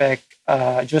topic,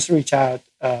 just reach out,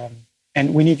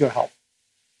 and we need your help.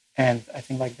 And I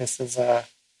think like this is the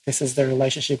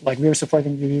relationship. Like, we're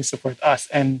supporting you, you support us,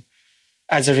 and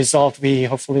as a result,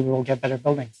 hopefully we will get better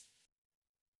buildings.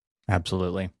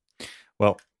 Absolutely.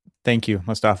 Well, thank you,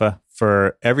 Mostafa,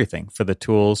 for everything, for the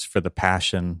tools, for the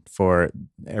passion, for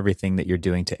everything that you're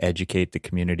doing to educate the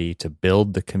community, to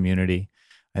build the community.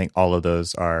 I think all of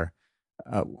those are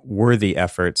worthy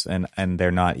efforts, and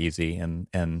they're not easy. And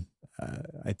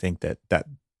I think that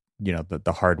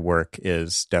the hard work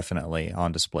is definitely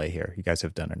on display here. You guys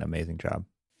have done an amazing job.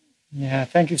 Yeah,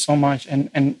 thank you so much.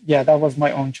 And yeah, that was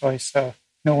my own choice, so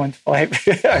no one to blame.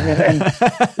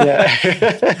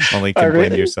 Only can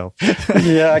blame yourself.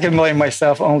 Yeah, I can blame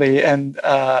myself only. And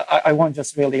I want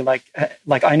just really like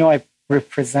I know I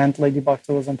represent Ladybug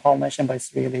Tools and Pollination, but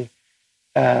it's really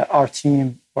our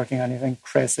team working on it. And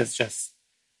Chris is just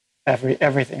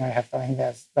everything I have done. He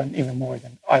has done even more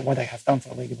than what I have done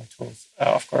for Ladybug Tools,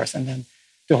 of course. And then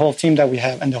the whole team that we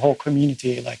have and the whole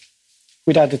community, like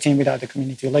without the team, without the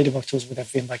community, Ladybug Tools would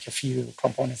have been like a few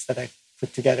components that I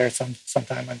put together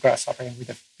sometime on Grasshopper, and we'd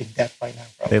have been dead by now.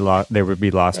 Probably. They would be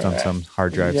lost on some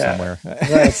hard drive somewhere.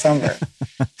 Right, somewhere.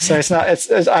 So it's not.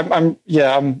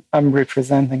 I'm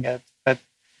representing it, but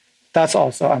that's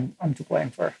also I'm to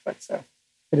blame for. But so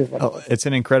it is what it is. It's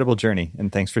an incredible journey,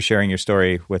 and thanks for sharing your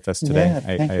story with us today. Yeah,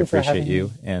 I appreciate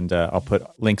you, and I'll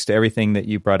put links to everything that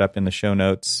you brought up in the show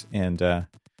notes, and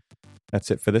that's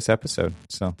it for this episode.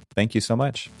 So thank you so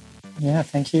much. Yeah,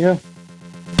 thank you.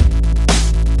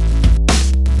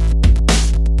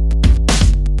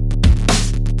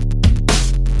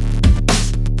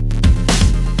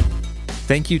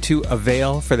 Thank you to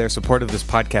Avail for their support of this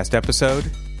podcast episode.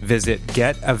 Visit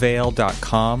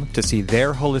getavail.com to see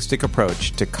their holistic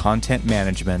approach to content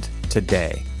management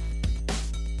today.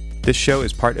 This show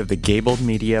is part of the Gable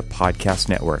Media Podcast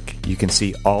Network. You can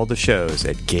see all the shows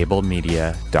at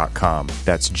gablemedia.com.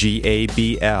 That's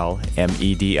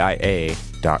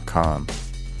GABLMEDIA.com.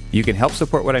 You can help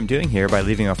support what I'm doing here by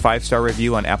leaving a 5-star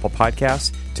review on Apple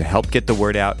Podcasts to help get the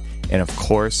word out, and of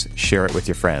course, share it with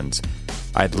your friends.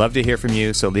 I'd love to hear from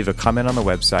you, so leave a comment on the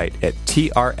website at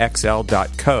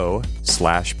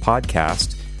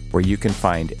trxl.co/podcast where you can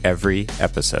find every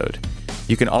episode.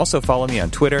 You can also follow me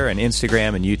on Twitter and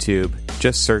Instagram and YouTube.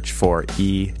 Just search for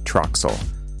eTroxel.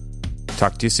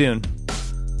 Talk to you soon.